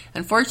 And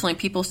unfortunately,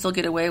 people still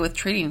get away with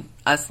treating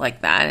us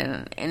like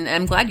that. And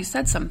I'm glad you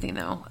said something,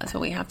 though. That's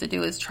what we have to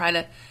do, is try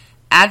to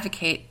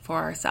advocate for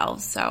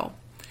ourselves. So,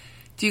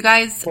 do you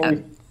guys...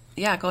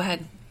 yeah, go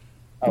ahead.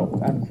 Oh,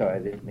 I'm sorry. I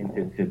didn't mean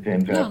to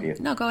interrupt you.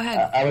 No, go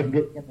ahead. I was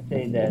just going to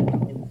say that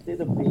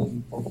instead of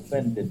being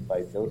offended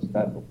by those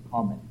type of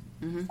comments,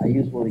 I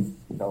usually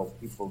tell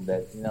people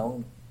that,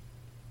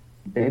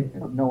 they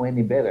don't know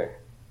any better.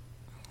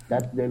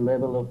 That's their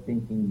level of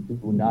thinking.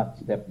 Do not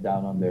step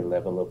down on their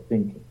level of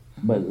thinking,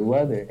 but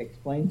rather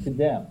explain to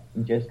them,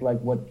 just like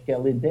what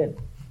Kelly did.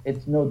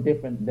 It's no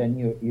different than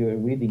your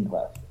reading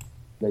glasses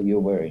that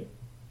you're wearing.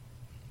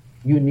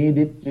 You need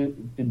it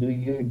to do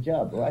your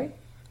job, right?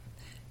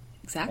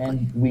 Exactly.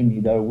 And we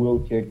need our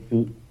wheelchair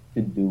to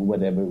do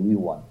whatever we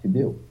want to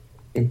do.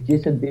 It's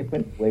just a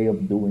different way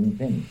of doing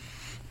things.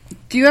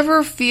 Do you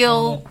ever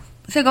feel...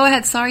 So go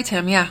ahead. Sorry,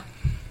 Tim. Yeah.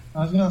 I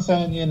was going to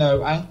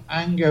say,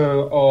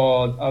 anger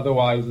or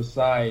otherwise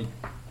aside,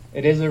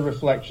 it is a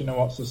reflection of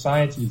what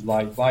society's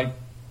like. Like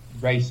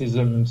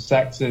racism,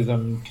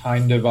 sexism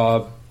kind of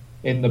are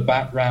in the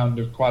background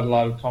of quite a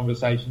lot of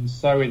conversations.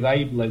 So is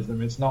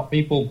ableism. It's not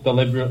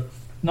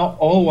not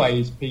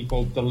always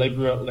people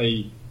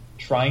deliberately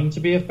trying to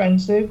be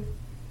offensive,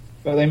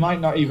 but they might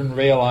not even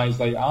realize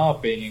they are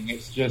being.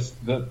 It's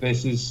just that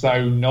this is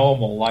so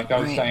normal. Like I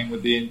was saying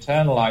with the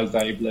internalized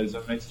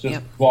ableism, it's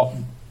just what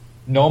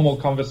normal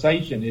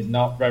conversation is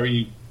not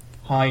very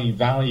high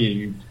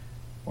valued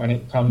when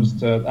it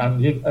comes to,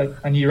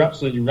 and you're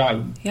absolutely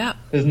right. Yeah.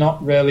 There's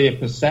not really a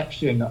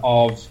perception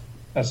of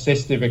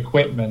assistive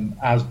equipment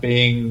as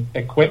being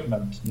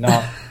equipment,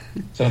 not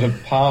sort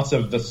of part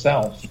of the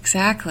self.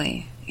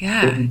 Exactly.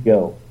 Yeah. There you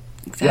go.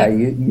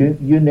 Exactly. Yeah,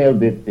 you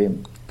nailed it,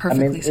 Tim.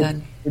 Perfectly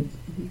said.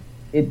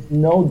 It's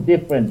no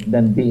different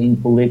than being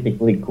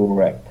politically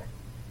correct.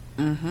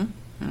 Mm-hmm.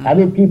 Mm-hmm.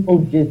 Other people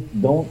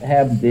just don't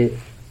have the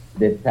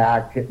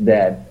tact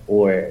that,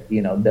 or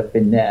the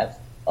finesse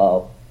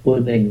of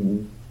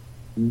putting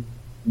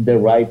the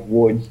right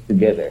words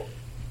together,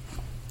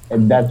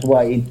 and that's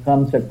why it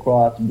comes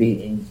across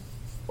being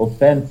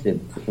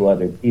offensive to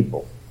other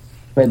people.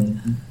 But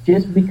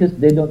just because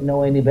they don't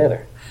know any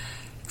better.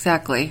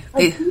 Exactly.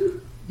 I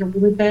agree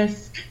with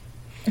this.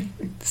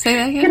 Say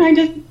that again.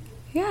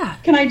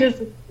 Can I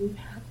just?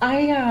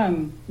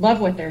 I love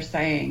what they're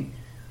saying,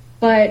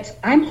 but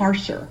I'm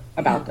harsher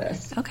about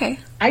this. Okay.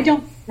 I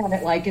don't look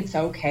at it like it's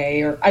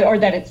okay, or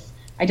that it's.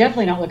 I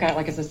definitely don't look at it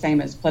like it's the same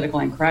as political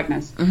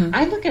incorrectness. Mm-hmm.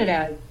 I look at it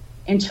as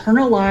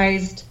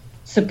internalized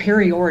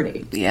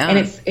superiority. Yeah. And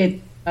it's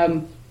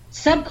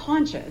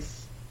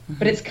subconscious,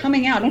 but it's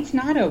coming out. And it's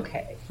not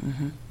okay.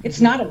 Mm-hmm.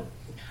 It's not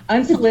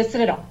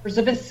unsolicited offers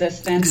of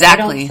assistance.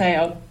 Exactly. They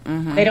don't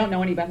say, they don't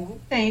know any better. I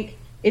think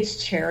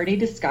it's charity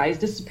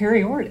disguised as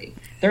superiority.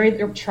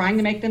 They're trying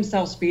to make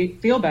themselves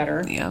feel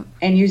better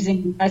and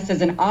using us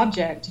as an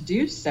object to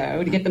do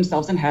so, to get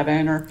themselves in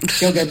heaven or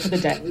feel good for the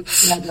day.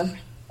 Whatever.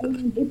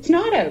 It's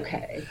not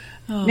okay.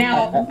 Oh,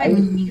 now,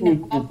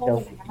 it's not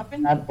okay.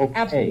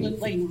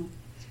 Absolutely not.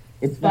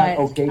 It's not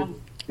okay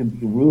to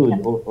be rude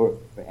or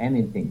for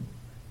anything.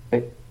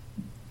 But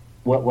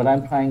what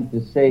I'm trying to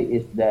say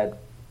is that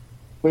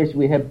first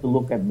we have to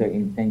look at their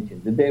intention.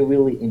 Do they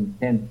really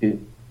intend to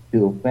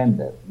offend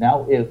us?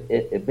 Now, if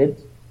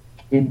it's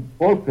in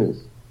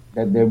purpose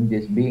that they're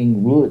just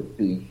being rude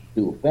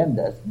to offend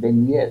us,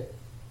 then yes,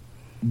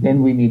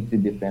 then we need to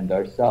defend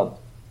ourselves.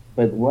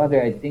 But rather,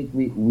 I think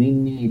we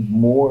need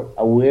more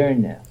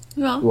awareness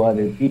to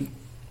other people.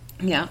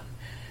 Yeah,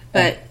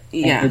 but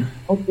and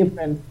it's no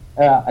different.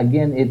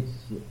 Again,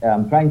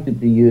 I'm trying to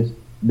use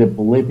the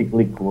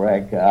politically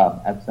correct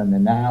as an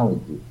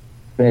analogy,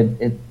 but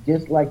it's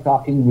just like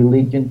talking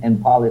religion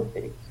and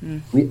politics.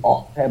 We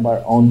all have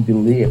our own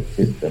belief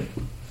system,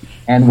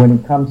 and when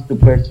it comes to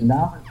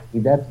personality,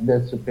 that's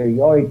the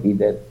superiority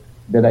that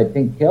I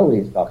think Kelly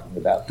is talking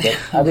about. That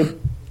others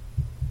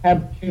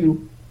have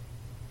to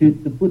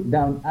put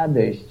down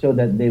others so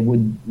that they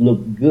would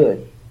look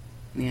good.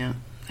 Yeah,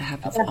 that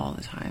happens all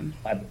the time.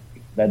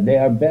 But they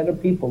are better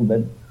people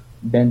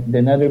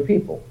than other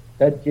people.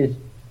 That's just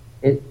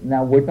it.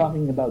 Now we're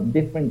talking about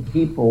different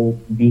people's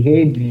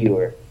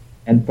behavior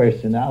and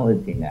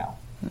personality now.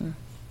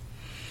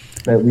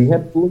 But we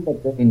have to look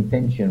at the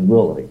intention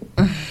really.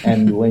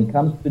 And when it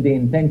comes to the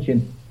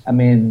intention, I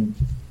mean,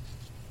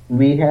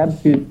 we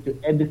have to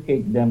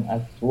educate them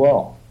as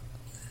well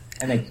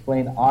and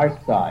explain our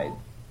side.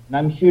 And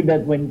I'm sure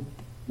that when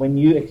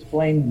you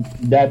explained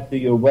that to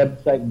your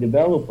website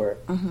developer,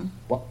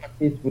 what was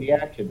his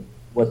reaction?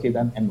 Was it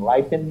an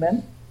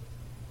enlightenment?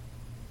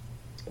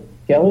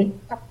 Kelly?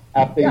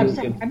 After you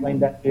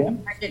explained that to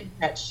him? I didn't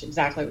catch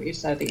exactly what you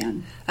said at the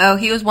end. Oh,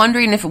 he was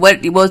wondering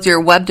what was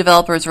your web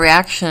developer's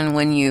reaction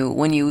when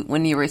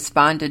you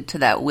responded to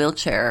that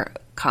wheelchair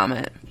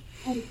comment.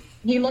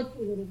 He looked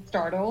a little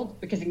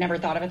startled because he never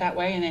thought of it that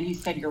way, and then he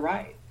said, "You're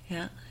right."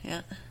 Yeah.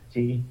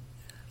 See,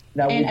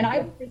 now and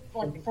I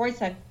like before I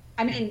said,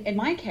 I mean, in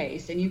my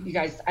case, and you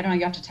guys, I don't know,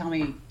 you have to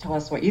tell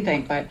us what you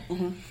think, but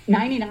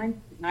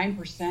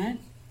 99%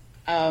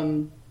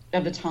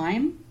 of the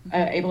time,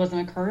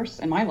 ableism occurs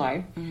in my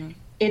life.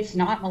 It's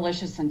not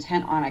malicious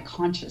intent on a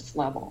conscious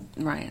level.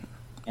 Right.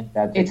 And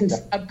that's it's a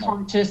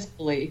subconscious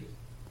belief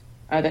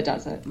that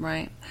does it.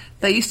 Right.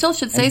 But you still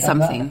should say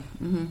something.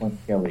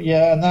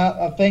 Yeah, and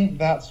I think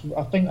that's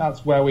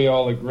where we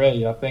all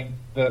agree. I think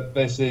that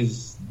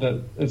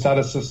it's at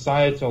a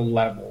societal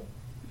level.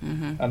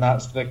 And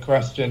that's the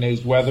question,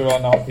 is whether or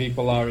not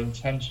people are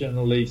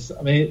intentionally.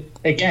 I mean,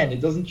 again,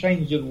 it doesn't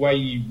change the way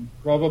you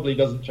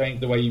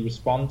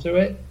respond to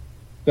it.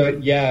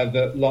 But yeah,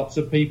 that lots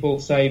of people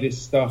say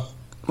this stuff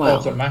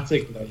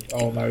automatically,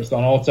 almost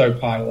on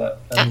autopilot.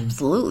 And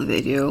absolutely,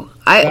 they do.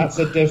 That's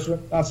a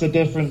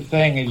different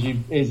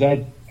thing.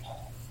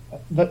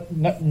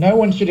 no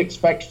one should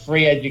expect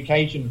free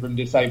education from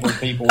disabled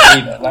people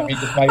either. Let me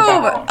just make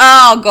that point.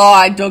 Oh,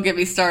 God, don't get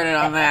me started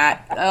on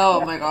that.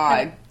 Oh, my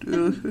God.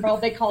 Well,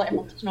 they call it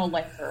emotional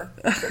labor.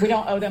 We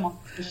don't owe them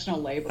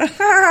emotional labor.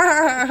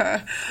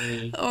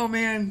 Oh,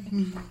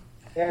 man.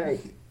 Yeah,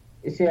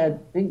 you see, I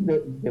think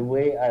the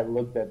way I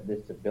looked at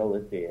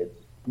disability is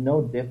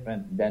no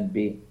different than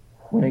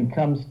when it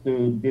comes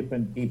to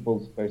different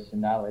people's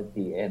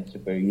personality and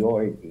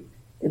superiority.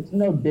 It's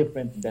no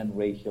different than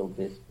racial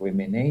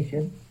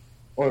discrimination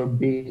or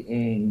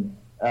being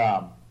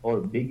or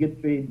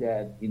bigotry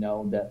that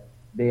that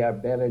they are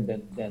better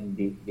than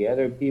the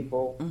other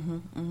people.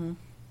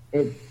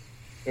 It's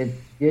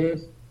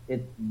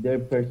their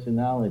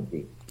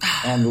personality,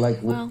 and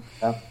like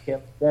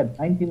Kev said,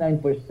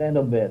 99%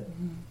 of it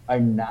are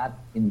not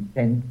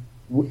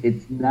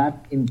It's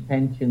not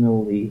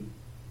intentionally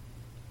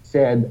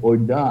said or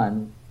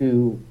done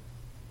to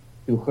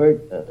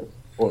hurt us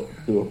or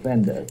to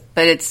offend us.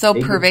 But it's so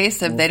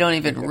pervasive they don't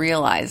even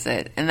realize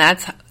it, and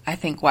that's I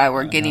think why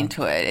we're getting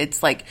to it.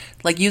 It's like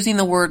using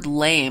the word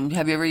lame.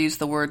 Have you ever used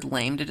the word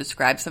lame to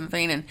describe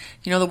something? And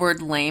the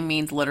word lame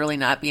means literally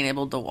not being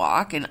able to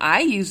walk. And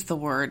I use the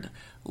word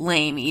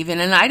lame even,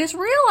 and I just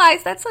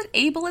realized that's an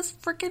ableist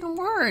freaking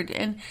word.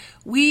 And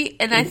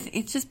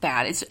it's just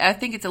bad. I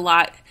think it's a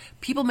lot.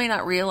 People may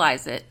not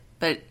realize it,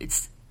 but it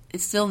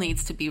still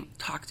needs to be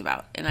talked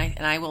about. And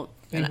I will.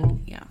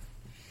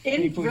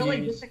 It's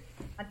really difficult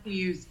not to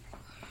use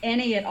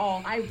any at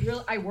all.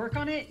 I work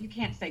on it. You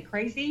can't say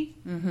crazy,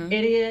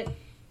 idiot,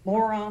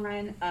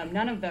 moron,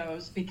 none of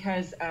those,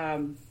 because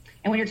and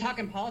when you're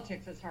talking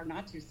politics, it's hard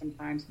not to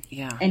sometimes.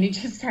 Yeah. And you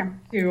just have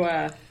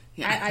to.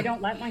 I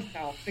don't let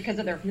myself because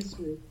of their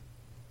history.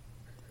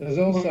 There's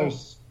also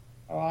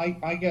I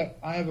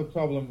have a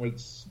problem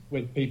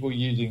with people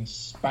using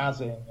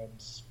spazzing and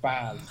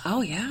spaz.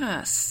 Oh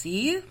yeah,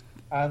 see.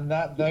 And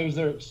those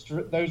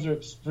are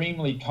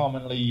extremely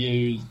commonly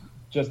used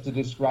just to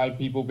describe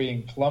people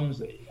being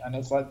clumsy. And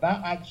it's like,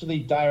 that actually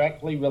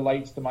directly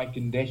relates to my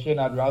condition.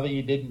 I'd rather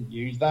you didn't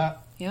use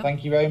that. Yep.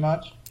 Thank you very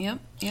much. Yep.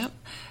 And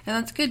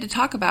that's good to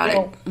talk about it.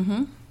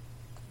 Mm-hmm.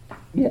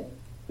 Yeah.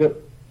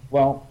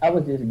 Well, I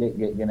was just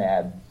going to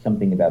add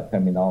something about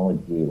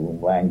terminology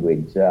and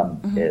language.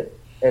 It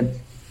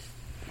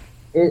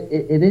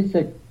is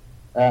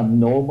a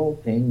normal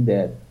thing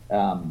that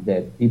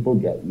people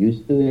get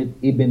used to it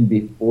even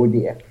before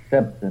the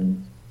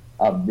acceptance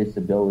of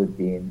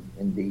disability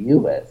in the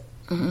U.S.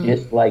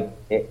 Just like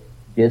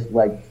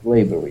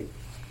slavery.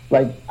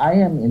 Like, I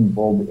am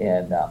involved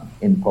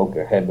in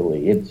poker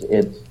heavily.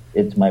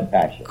 It's my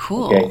passion.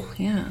 Cool. Okay?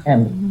 Yeah.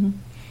 And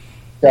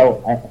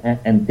so,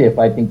 and Tiff,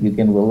 I think you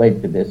can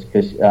relate to this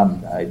because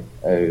I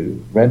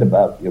read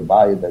about your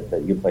bio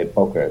that you play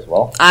poker as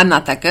well. I'm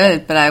not that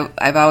good, but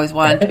I've always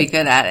wanted to be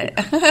good at it.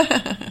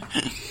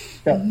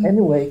 So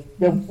anyway,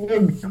 the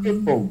word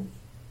crippled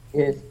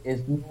is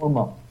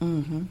normal.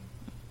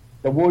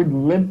 The word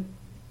limp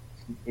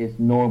is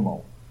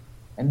normal,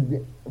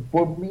 and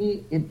for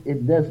me,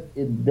 it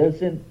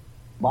doesn't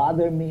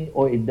bother me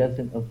or it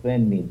doesn't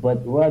offend me.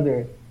 But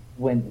rather,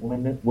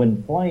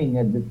 when playing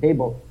at the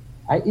table,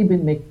 I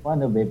even make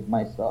fun of it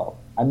myself.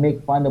 I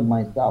make fun of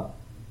myself.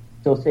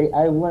 So say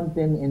I went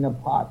in a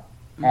pot,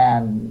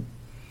 and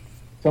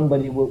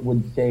somebody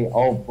would say,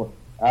 "Oh,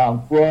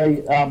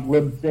 Floyd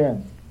lives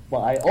in."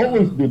 Well, I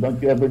always do.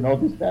 Don't you ever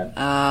notice that?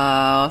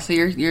 Oh, so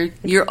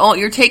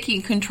you're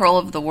taking control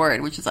of the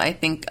word, which is, I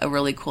think, a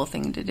really cool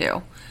thing to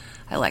do.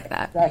 I like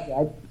that.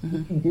 Exactly.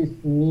 We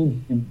just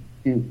need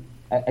to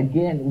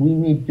again, we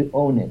need to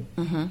own it.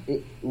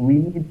 We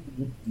need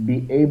to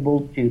be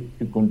able to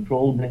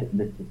control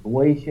the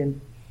situation,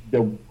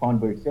 the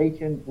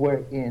conversation.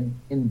 Where in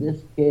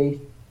this case,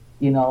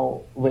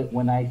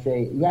 when I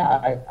say,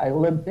 I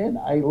limp in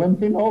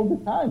all the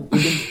time.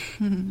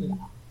 Even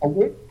I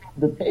work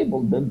the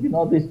table. Don't you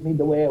notice me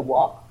the way I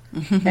walk?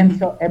 And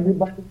so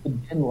everybody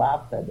would then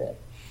laugh at it.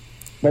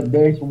 But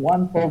there's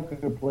one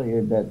poker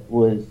player that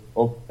was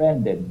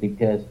offended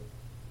because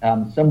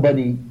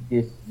somebody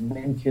just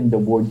mentioned the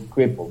word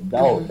crippled.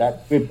 Oh,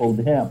 that crippled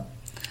him.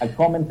 A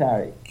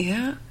commentary.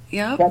 Yeah.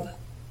 But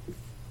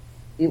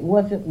it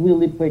wasn't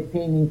really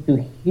pertaining to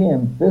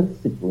him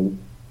physically,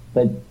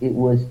 but it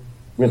was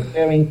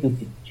referring to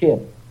his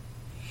chip.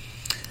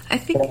 I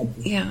think,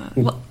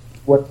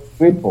 Was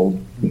crippled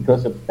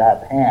because of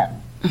that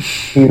hand.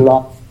 He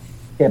lost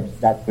chips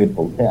that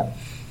crippled him.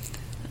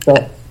 So,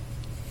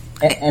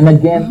 and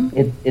again,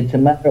 it's a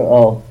matter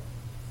of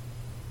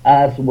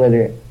us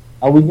whether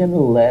are we going to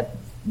let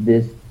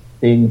these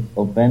things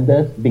offend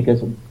us?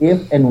 Because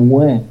if and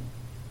when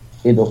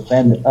it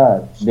offends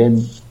us,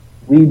 then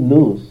we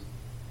lose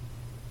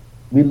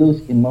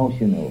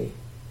emotionally.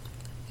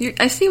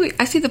 I see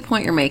the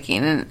point you're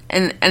making,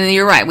 and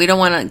you're right. We don't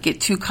want to get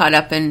too caught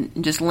up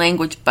in just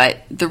language, but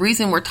the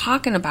reason we're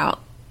talking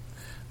about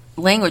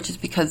language is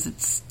because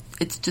it's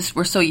just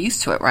we're so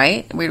used to it,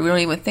 right? We don't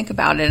even think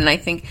about it, and I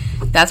think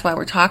that's why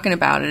we're talking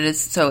about it.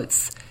 Is so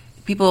it's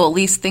people at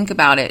least think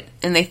about it,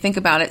 and they think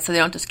about it so they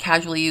don't just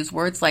casually use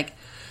words like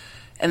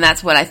And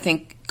that's what I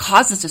think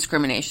causes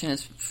discrimination,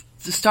 is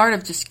the start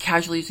of just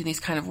casually using these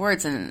kind of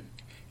words. And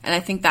I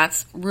think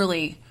that's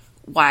really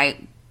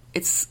why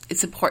it's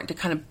important to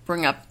kind of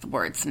bring up the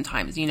words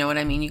sometimes. You know what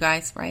I mean, you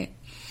guys, right?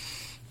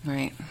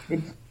 Right.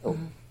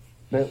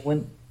 But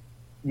when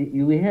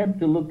we have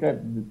to look at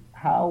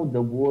how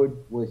the word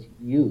was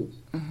used.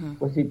 Mm-hmm.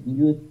 Was it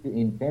used to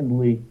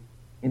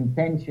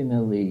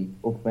intentionally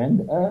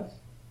offend us?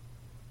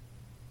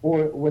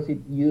 Or was it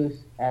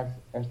used as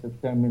a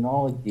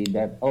terminology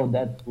that,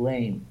 that's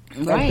lame?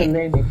 Right. That's a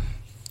lame.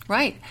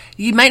 Right.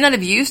 You might not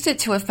have used it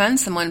to offend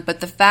someone, but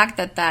the fact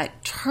that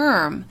that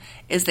term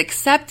is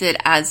accepted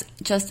as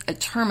just a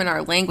term in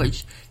our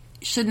language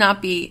should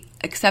not be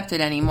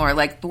accepted anymore.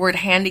 Like the word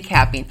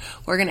handicapping,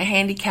 we're going to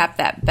handicap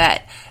that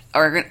bet.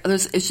 Or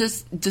it's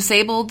just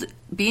disabled.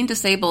 Being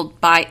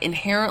disabled by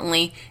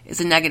inherently is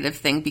a negative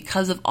thing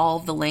because of all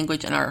of the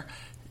language in our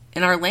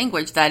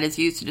language that is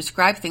used to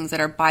describe things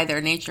that are by their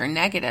nature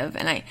negative.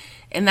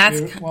 And that's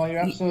you're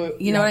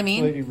absolutely, you know what I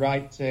mean? Absolutely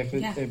right, Tiff.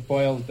 It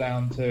boils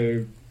down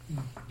to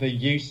the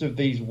use of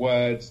these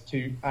words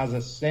as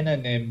a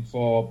synonym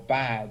for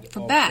bad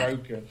or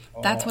broken.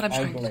 Or that's what I'm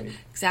trying to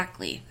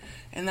exactly,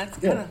 and that's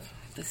kind of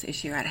this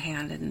issue at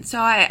hand. And so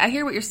I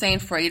hear what you're saying,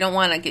 Freud. You don't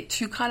want to get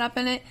too caught up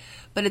in it.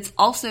 But it's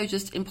also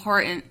just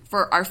important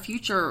for our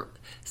future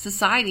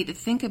society to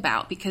think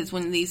about, because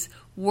when these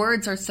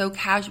words are so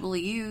casually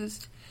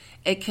used,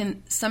 it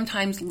can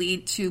sometimes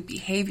lead to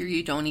behavior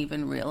you don't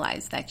even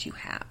realize that you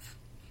have,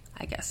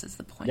 I guess is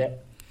the point.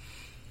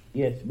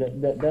 Yes,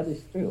 that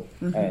is true.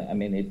 Mm-hmm. I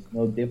mean, it's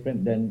no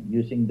different than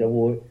using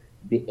the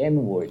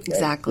N word.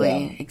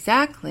 Exactly.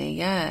 Exactly.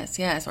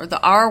 Yes. Or the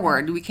R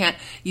word. We can't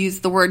use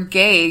the word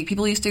gay.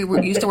 People used to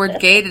use the word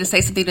gay to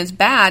say something that's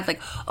bad.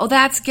 Like, oh,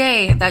 that's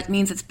gay. That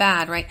means it's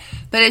bad, right?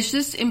 But it's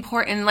just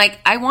important. Like,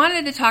 I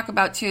wanted to talk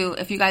about, too,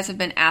 if you guys have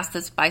been asked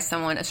this by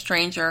someone, a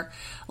stranger.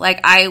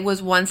 Like, I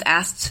was once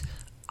asked,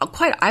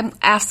 I'm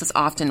asked this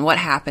often, what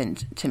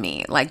happened to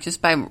me? Like,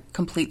 just by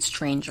complete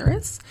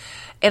strangers.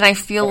 And I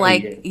feel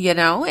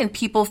and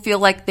people feel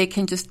like they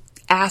can just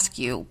ask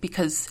you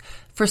because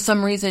for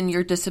some reason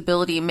your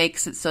disability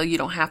makes it so you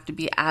don't have to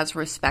be as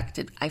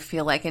respected, I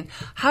feel like. And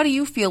how do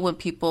you feel when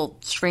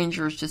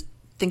strangers just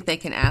think they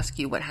can ask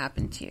you what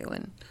happened to you?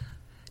 And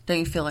don't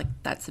you feel like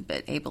that's a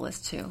bit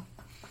ableist too?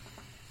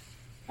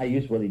 I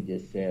usually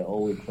just say,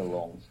 it's a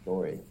long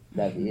story.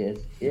 That is,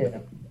 if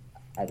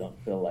I don't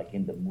feel like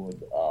in the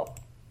mood of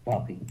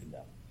talking to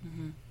them.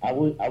 Mm-hmm. I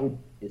would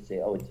just say,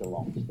 it's a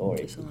long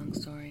story. It's a long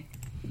story.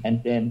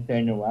 And then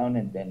turn around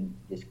and then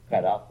just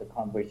cut off the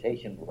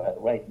conversation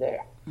right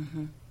there.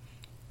 Mm-hmm.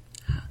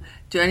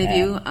 Do any of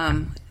you,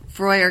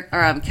 Freud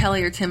or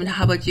Kelly or Tim,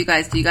 how about you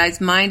guys? Do you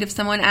guys mind if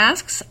someone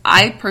asks?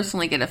 I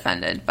personally get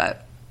offended,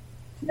 but...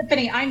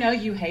 Tiffany, I know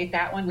you hate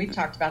that one. We've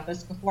talked about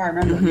this before. I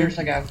remember years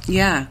ago.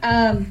 Yeah.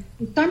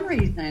 For some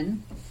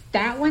reason,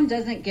 that one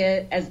doesn't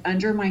get as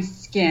under my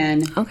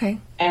skin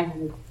as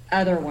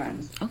other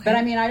ones. Okay. But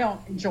I mean, I don't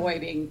enjoy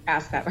being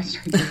asked that by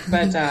strangers,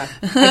 but I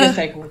just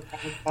say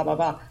blah blah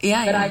blah.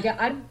 Yeah. But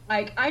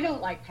I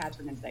don't like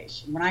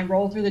patronization. When I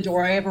roll through the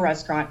doorway of a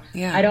restaurant,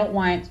 I don't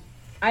want.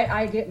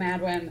 I get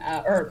mad when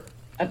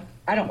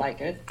I don't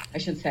like it. I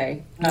should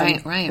say.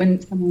 Right.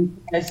 When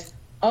someone says,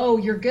 "Oh,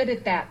 you're good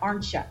at that,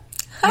 aren't you?"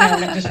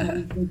 And it just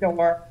runs the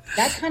door.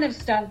 That kind of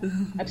stuff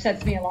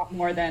upsets me a lot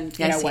more than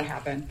what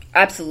happened.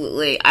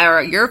 Absolutely.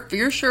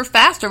 You're sure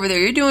fast over there.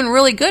 You're doing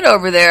really good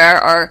over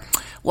there. Or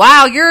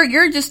wow,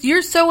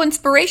 you're so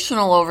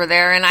inspirational over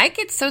there. And I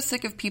get so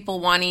sick of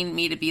people wanting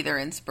me to be their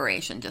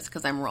inspiration just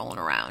because I'm rolling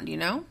around. You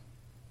know?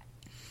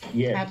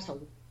 Yes,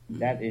 absolutely.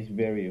 That is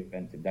very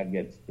offensive. That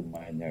gets to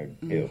my nerve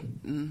too.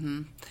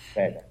 Mm-hmm.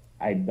 But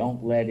I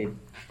don't let it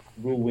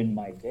ruin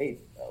my day,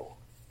 though.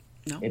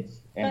 No. What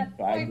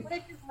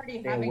if you're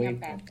already having a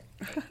bad day?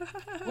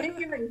 What if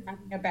you're already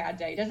having a bad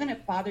day? Doesn't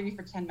it bother you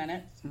for 10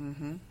 minutes?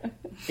 Mm-hmm.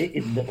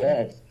 It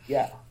does,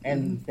 yeah.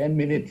 And 10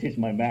 minutes is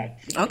my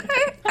max. Okay,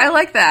 I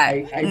like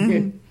that.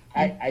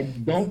 I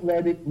don't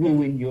let it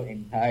ruin your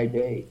entire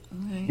day.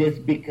 Okay.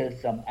 Just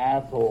because some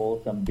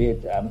asshole, some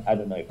bitch, I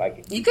don't know if I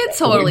can. You could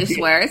totally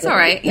swear. It's all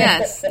right.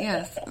 Yes.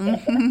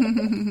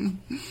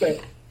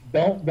 But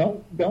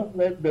don't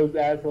let those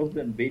assholes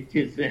and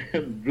bitches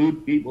and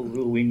rude people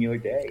ruin your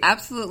day.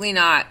 Absolutely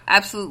not.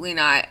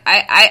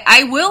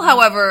 I will,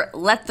 however,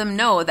 let them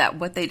know that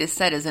what they just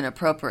said is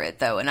inappropriate,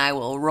 though, and I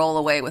will roll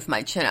away with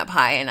my chin up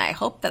high, and I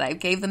hope that I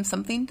gave them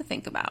something to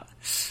think about.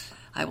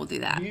 I will do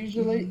that.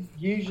 Usually,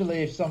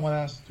 if someone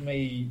asks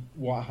me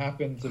what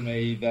happened to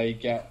me, they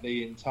get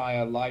the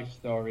entire life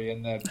story,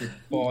 and they're just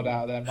bored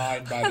out of their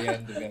mind by the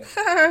end of it.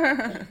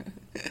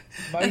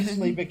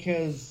 Mostly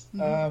because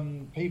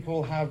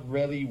people have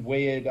really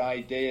weird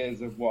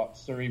ideas of what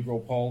cerebral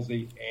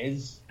palsy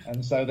is,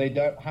 and so they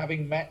don't.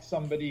 Having met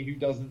somebody who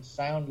doesn't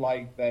sound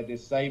like they're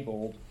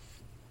disabled,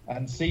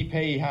 and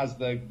CP has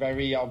the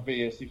very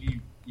obvious. If you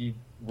you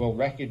will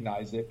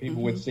recognize it.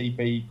 People with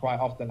CP quite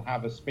often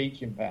have a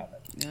speech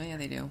impairment. Oh, yeah,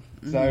 they do.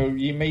 So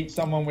you meet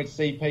someone with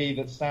CP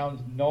that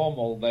sounds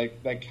normal,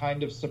 they're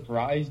kind of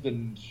surprised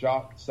and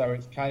shocked. So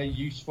it's kind of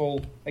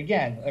useful,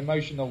 again,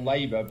 emotional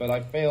labor, but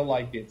I feel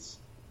like it's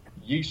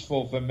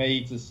useful for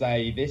me to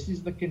say, this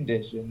is the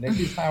condition, this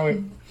is how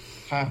it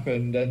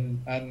happened,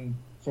 and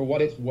for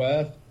what it's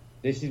worth,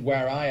 this is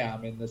where I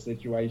am in the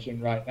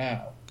situation right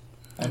now.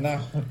 And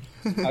now,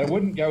 I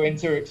wouldn't go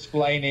into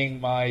explaining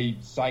my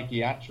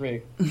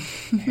psychiatric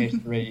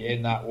history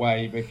in that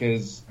way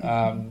because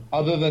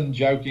other than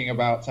joking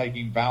about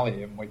taking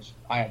Valium, which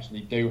I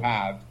actually do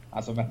have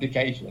as a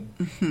medication,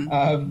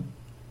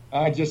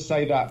 I just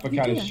say that for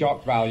kind of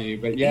shock value.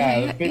 But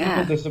the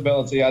physical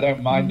disability, I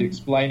don't mind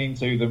explaining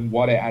to them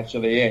what it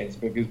actually is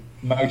because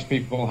most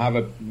people have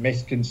a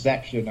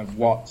misconception of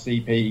what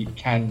CP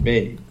can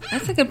be.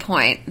 That's a good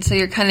point. So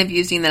you're kind of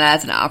using that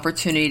as an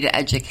opportunity to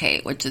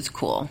educate, which is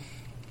cool.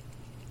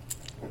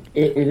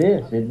 It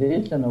is. It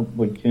is an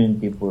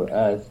opportunity for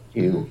us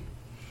to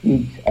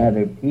teach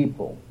other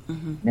people.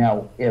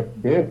 Now, if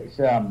there's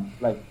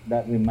like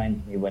that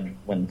reminds me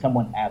when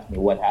someone asked me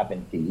what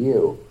happened to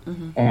you,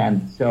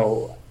 and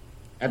so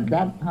at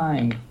that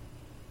time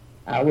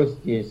I was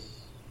just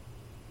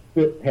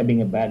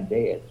having a bad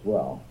day as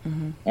well,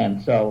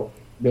 and so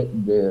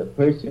the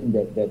person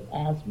that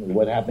asked me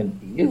what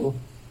happened to you,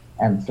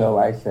 and so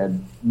I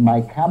said my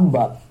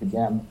comeback to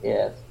them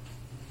is,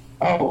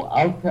 oh,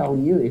 I'll tell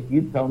you if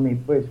you tell me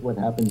first what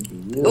happened to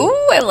you.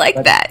 Ooh, I like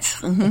that.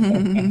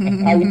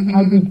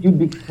 How did you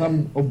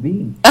become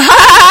obese?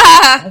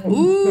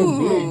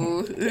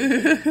 Ooh.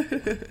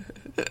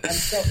 And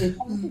so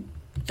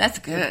That's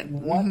good.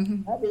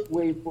 One other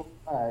way for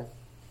us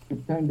to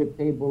turn the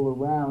table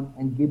around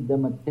and give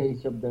them a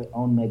taste of their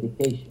own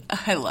medication.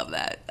 I love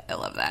that.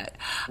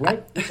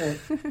 Right there,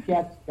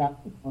 Chat's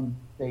got the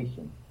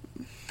conversation.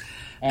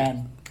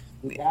 And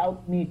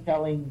without me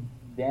telling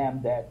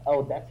them that,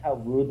 oh, that's how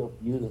rude of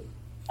you,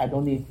 I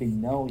don't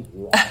even know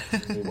you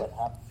asking me what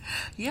happened.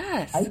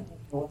 Yes.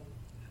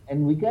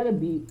 And we gotta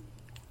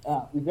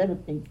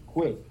think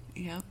quick.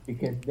 Yeah.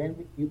 Because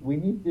then we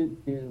need to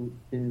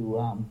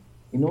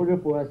in order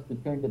for us to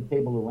turn the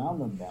table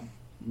around on them,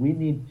 we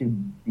need to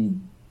be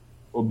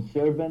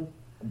observant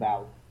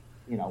about,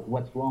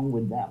 what's wrong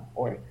with them,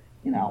 or,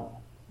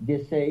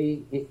 just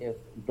say if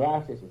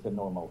glasses is a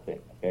normal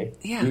thing, okay?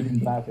 Yeah. Reading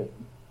glasses.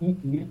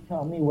 You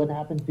tell me what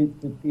happened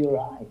to your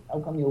eyes.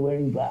 How come you're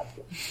wearing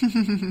glasses?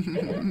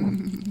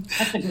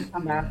 That's a good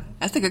comeback.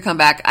 That's a good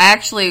comeback.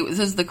 This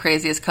is the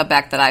craziest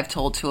comeback that I've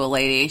told to a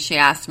lady. She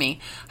asked me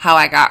how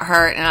I got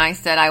hurt, and I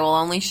said, I will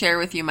only share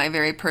with you my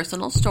very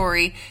personal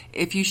story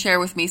if you share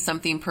with me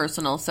something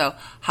personal. So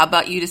how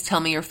about you just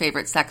tell me your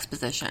favorite sex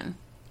position?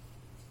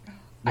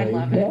 I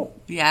love it.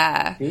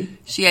 Yeah.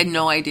 She had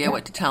no idea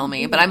what to tell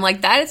me. But I'm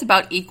like, that is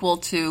about equal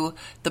to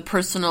the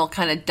personal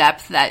kind of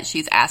depth that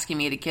she's asking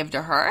me to give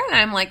to her. And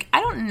I'm like, I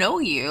don't know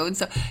you. And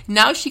so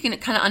now she can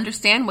kind of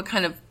understand what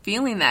kind of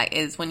feeling that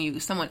is when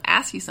someone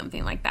asks you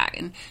something like that.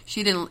 And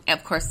she didn't,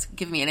 of course,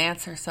 give me an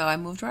answer. So I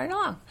moved right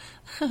along.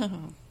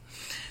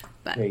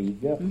 But, there you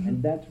go.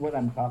 And that's what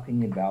I'm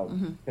talking about,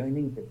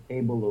 turning the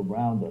table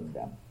around on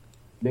them.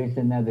 There's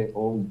another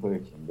old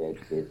person that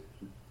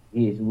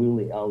he is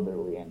really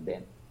elderly, and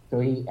then so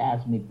he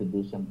asked me to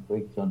do some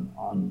tricks on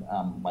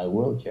my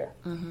wheelchair.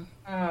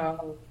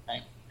 Oh.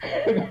 And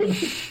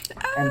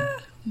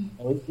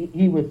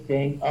he was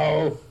saying,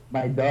 "Oh,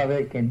 my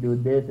daughter can do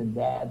this and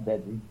that.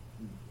 That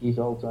she's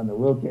also on the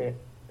wheelchair."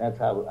 That's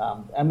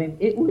how. I mean,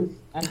 it was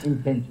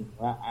unintentional.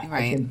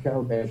 I can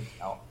tell that.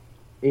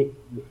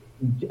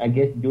 I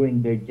guess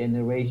during their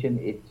generation,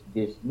 it's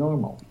just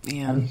normal.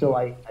 Yeah. And so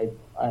I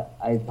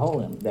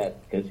told him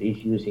that because he's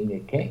using a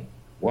cane.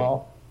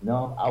 Well,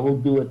 no, I will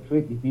do a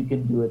trick if you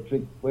can do a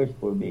trick first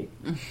for me.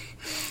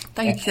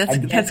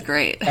 That's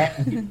great.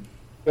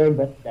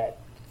 But that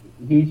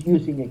he's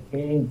using a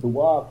cane to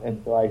walk,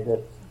 and so I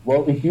said,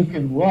 well, if you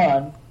can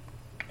run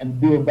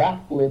and do a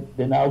backflip,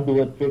 then I'll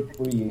do a trick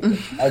for you.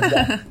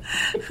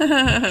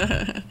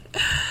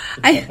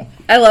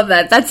 I love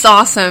that. That's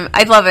awesome.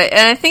 I love it.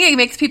 And I think it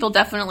makes people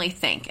definitely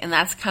think. And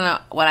that's kind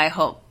of what I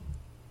hope,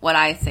 what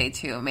I say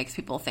too. It makes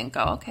people think,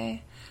 oh,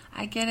 okay,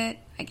 I get it.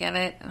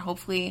 And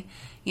hopefully,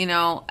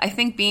 I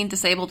think being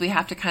disabled, we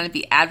have to kind of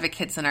be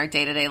advocates in our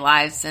day-to-day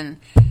lives. And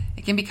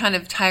it can be kind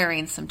of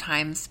tiring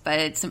sometimes, but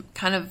it's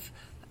kind of,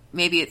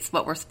 maybe it's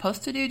what we're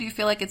supposed to do. Do you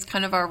feel like it's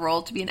kind of our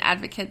role to be an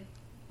advocate?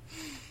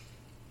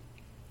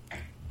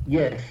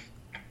 Yes.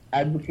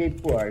 Advocate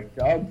for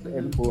ourselves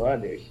and for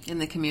others. In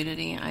the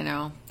community, I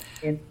know.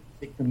 In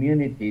the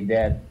community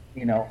that,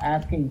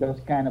 asking those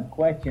kind of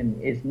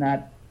questions is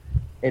not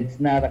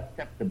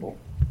acceptable.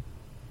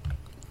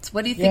 So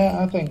what do you think?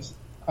 Yeah, I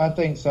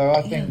think so.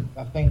 I think.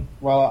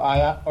 Well,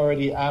 I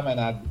already am an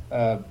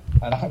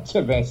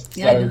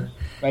activist, so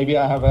maybe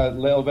I have a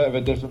little bit of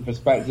a different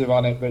perspective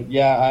on it. But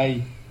yeah,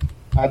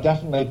 I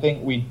definitely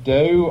think we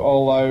do,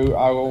 although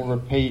I will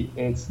repeat,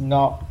 it's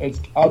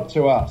up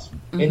to us.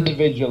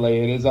 Individually,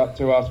 it is up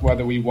to us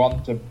whether we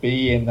want to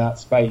be in that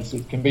space.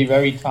 It can be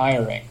very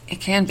tiring. It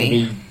can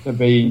be. To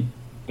be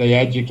the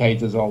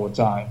educators all the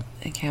time.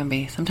 It can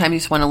be. Sometimes you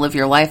just want to live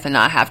your life and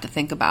not have to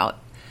think about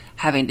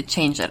having to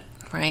change it,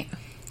 right?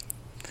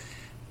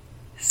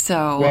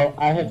 So, well,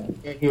 I have to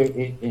get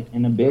here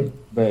in a bit,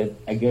 but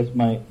I guess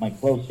my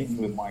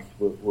closing remarks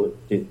were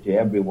to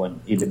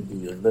everyone, even to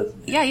your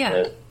listeners.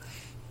 Yeah.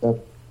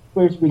 But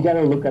first, we got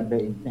to look at the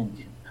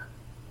intention,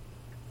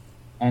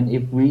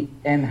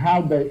 and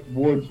how the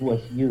words was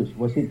used.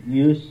 Was it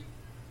used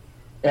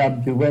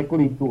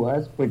directly to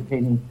us,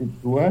 pertaining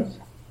to us,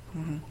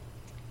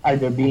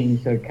 either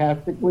being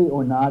sarcastically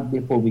or not?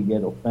 Before we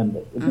get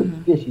offended, if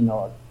it's just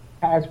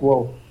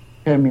casual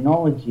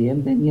terminology,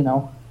 and then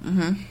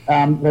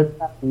let's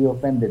not be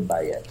offended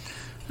by it.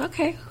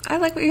 Okay, I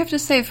like what you have to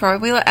say, Froy.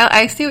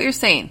 I see what you're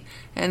saying,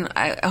 and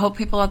I hope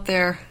people out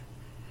there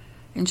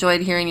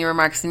enjoyed hearing your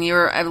remarks. And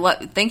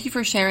thank you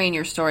for sharing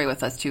your story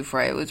with us too,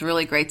 Froy. It was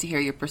really great to hear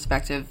your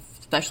perspective,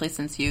 especially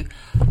since you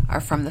are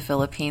from the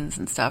Philippines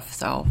and stuff.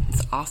 So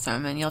it's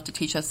awesome, and you'll have to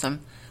teach us some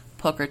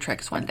poker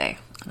tricks one day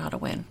on how to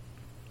win.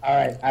 All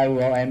right, I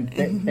will, and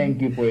thank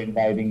you for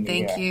inviting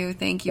me.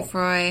 Thank you,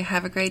 Froy.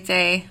 Have a great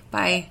day.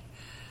 Bye.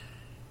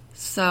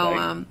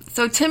 So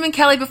Tim and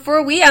Kelly,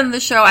 before we end the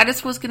show, I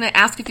just was going to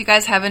ask if you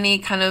guys have any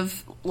kind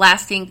of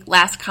last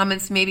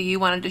comments maybe you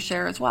wanted to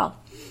share as well.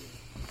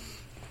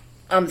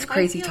 It's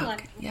crazy talk.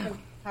 Like we could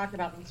talk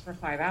about this for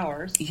 5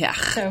 hours. Yeah.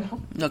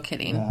 So no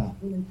kidding.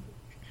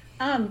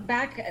 Yeah.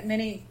 Back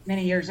many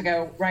years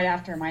ago, right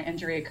after my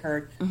injury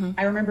occurred,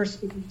 I remember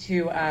speaking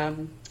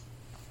to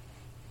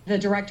the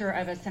director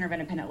of a center of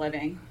independent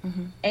living,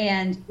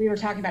 and we were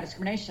talking about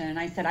discrimination. And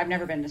I said, I've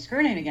never been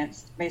discriminated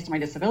against based on my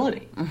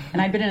disability,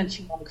 and I'd been in a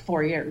chair like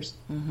 4 years.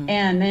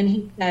 And then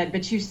he said,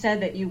 but you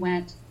said that you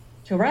went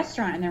to a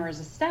restaurant and there was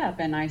a step,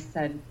 and I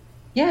said,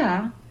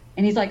 yeah.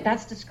 And he's like,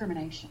 that's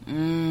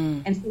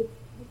discrimination. And so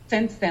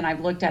since then, I've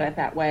looked at it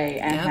that way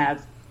and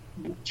have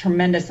a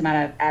tremendous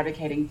amount of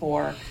advocating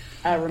for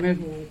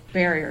removing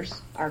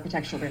barriers,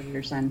 architectural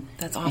barriers. And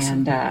that's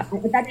awesome. And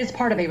that is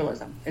part of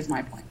ableism, is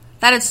my point.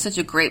 That is such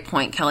a great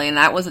point, Kelly, and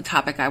that was a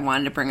topic I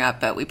wanted to bring up,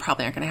 but we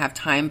probably aren't going to have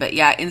time. But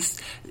yeah,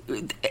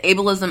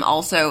 ableism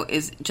also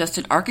is just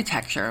an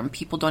architecture, and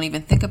people don't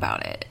even think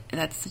about it.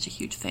 That's such a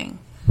huge thing.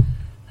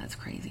 That's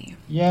crazy.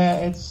 Yeah,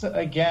 it's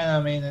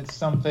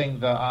something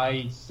that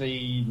I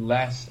see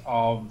less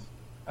of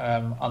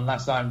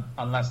unless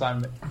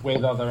I'm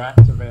with other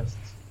activists,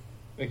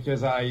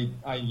 because I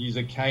use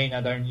a cane,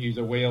 I don't use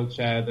a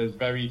wheelchair. There's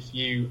very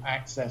few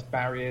access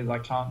barriers I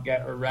can't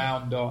get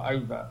around or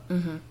over.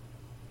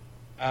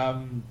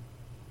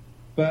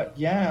 But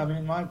yeah,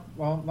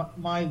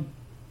 my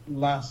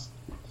last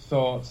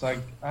thoughts,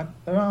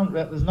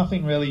 there's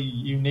nothing really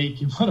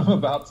unique in what I'm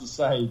about to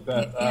say,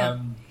 but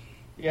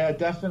yeah,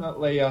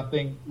 definitely. I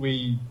think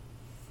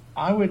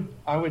I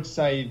would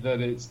say that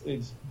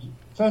it's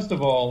first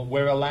of all,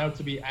 we're allowed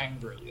to be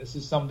angry. This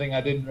is something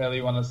I didn't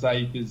really want to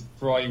say because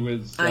Froy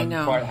was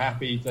quite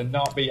happy to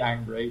not be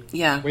angry.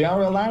 Yeah, we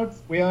are allowed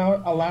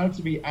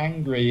to be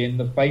angry in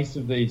the face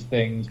of these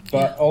things,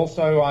 but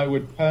also I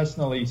would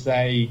personally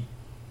say,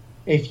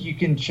 if you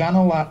can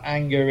channel that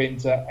anger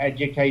into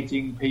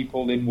educating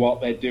people in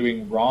what they're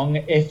doing wrong,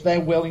 if they're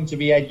willing to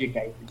be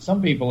educated.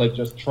 Some people are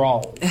just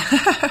trolls.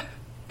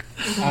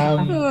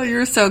 Oh,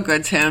 you're so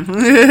good, Tim.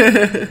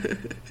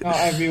 Not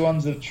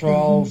everyone's a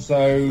troll,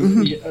 so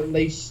you at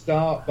least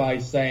start by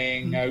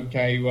saying,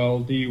 okay, well,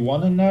 do you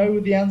want to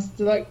know the answer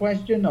to that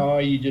question, or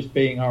are you just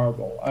being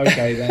horrible?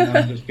 Okay, then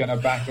I'm just going to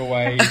back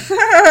away.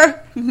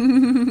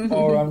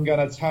 Or I'm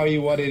going to tell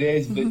you what it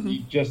is that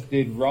you just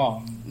did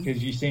wrong,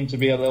 because you seem to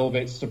be a little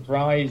bit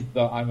surprised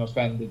that I'm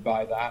offended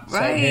by that.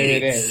 Right. So here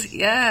it is.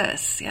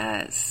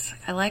 Yes.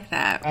 I like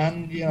that.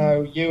 And,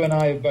 you and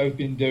I have both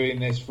been doing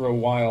this for a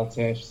while,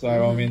 Tish, so,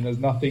 there's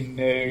nothing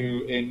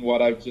new in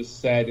what I've just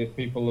said. If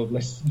people have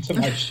listened to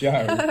my show,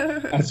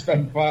 I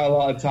spend quite a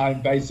lot of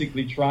time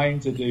basically trying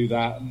to do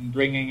that and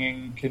bringing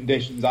in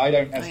conditions I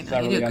don't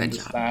necessarily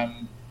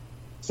understand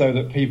so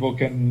that people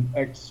can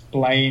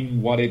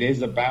explain what it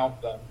is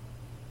about them.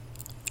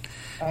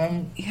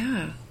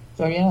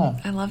 So yeah,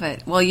 I love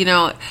it. Well,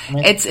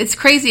 it's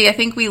crazy. I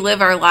think we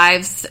live our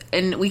lives,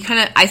 and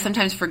I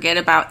sometimes forget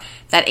about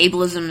that.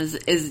 Ableism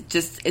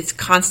it's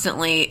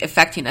constantly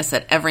affecting us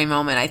at every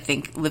moment. I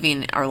think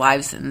living our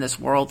lives in this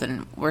world,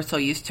 and we're so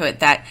used to it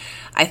that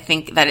I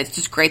think that it's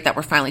just great that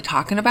we're finally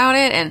talking about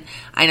it. And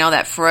I know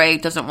that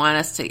Freud doesn't want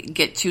us to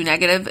get too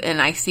negative,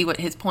 and I see what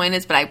his point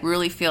is, but I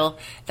really feel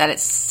that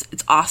it's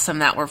awesome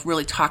that we're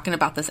really talking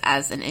about this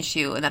as an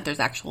issue, and that there's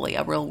actually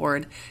a real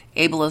word,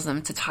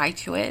 ableism, to tie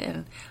to it.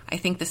 And I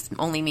think this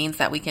only means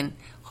that we can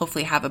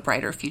hopefully have a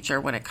brighter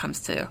future when it comes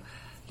to,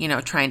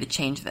 trying to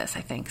change this,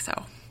 I think.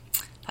 So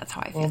that's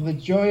how I feel. Well, the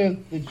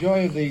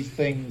joy of these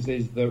things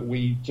is that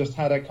we just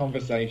had a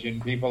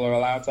conversation. People are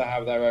allowed to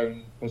have their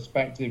own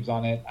perspectives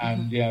on it,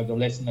 and the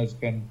listeners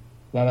can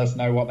let us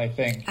know what they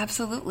think.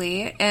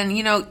 Absolutely.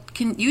 And,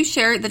 can you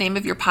share the name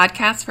of your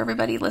podcast for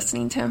everybody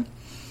listening, Tim?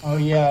 Oh,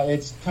 yeah,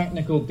 it's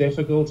Technical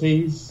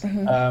Difficulties.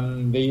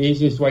 The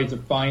easiest way to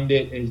find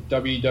it is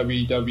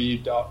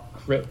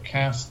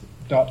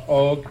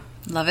www.cryptcast.org.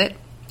 Love it.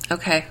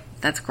 Okay,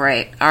 that's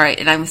great. All right,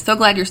 and I'm so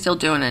glad you're still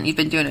doing it. You've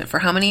been doing it for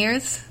how many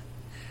years?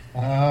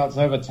 It's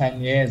over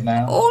 10 years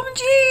now.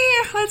 OMG,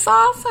 that's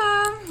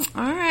awesome.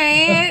 All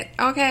right.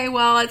 Okay,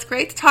 well, it's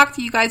great to talk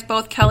to you guys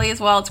both. Kelly as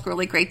well. It's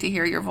really great to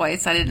hear your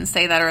voice. I didn't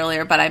say that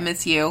earlier, but I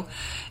miss you.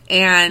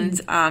 And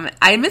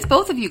I miss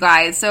both of you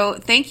guys. So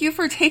thank you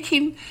for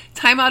taking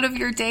time out of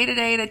your day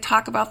today to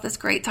talk about this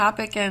great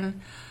topic.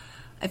 And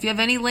if you have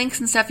any links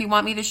and stuff you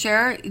want me to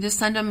share, just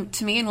send them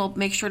to me and we'll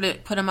make sure to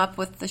put them up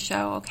with the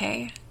show,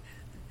 okay?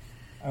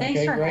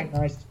 Thanks for great.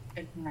 Nice.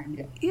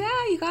 Yeah,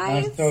 you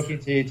guys. Nice talking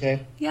to you, too.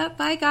 Yeah,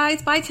 bye,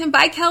 guys. Bye, Tim.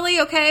 Bye, Kelly,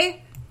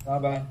 okay?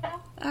 Bye-bye.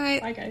 All right.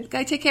 Bye, guys.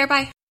 Guys, take care.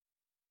 Bye.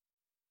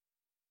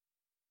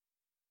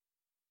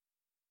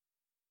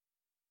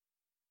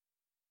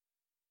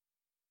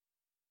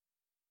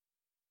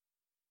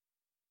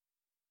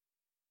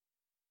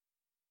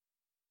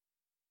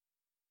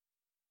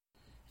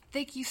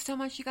 Thank you so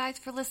much, you guys,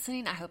 for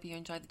listening. I hope you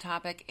enjoyed the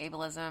topic.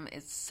 Ableism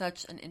is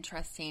such an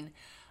interesting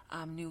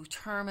new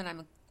term, and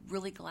I'm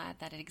really glad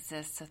that it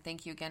exists. So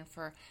thank you again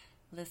for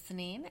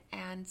listening,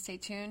 and stay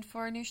tuned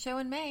for a new show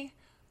in May.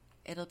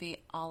 It'll be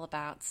all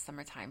about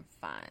summertime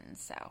fun.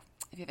 So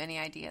if you have any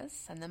ideas,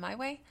 send them my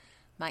way.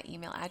 My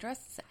email address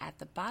is at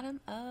the bottom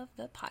of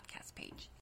the podcast page.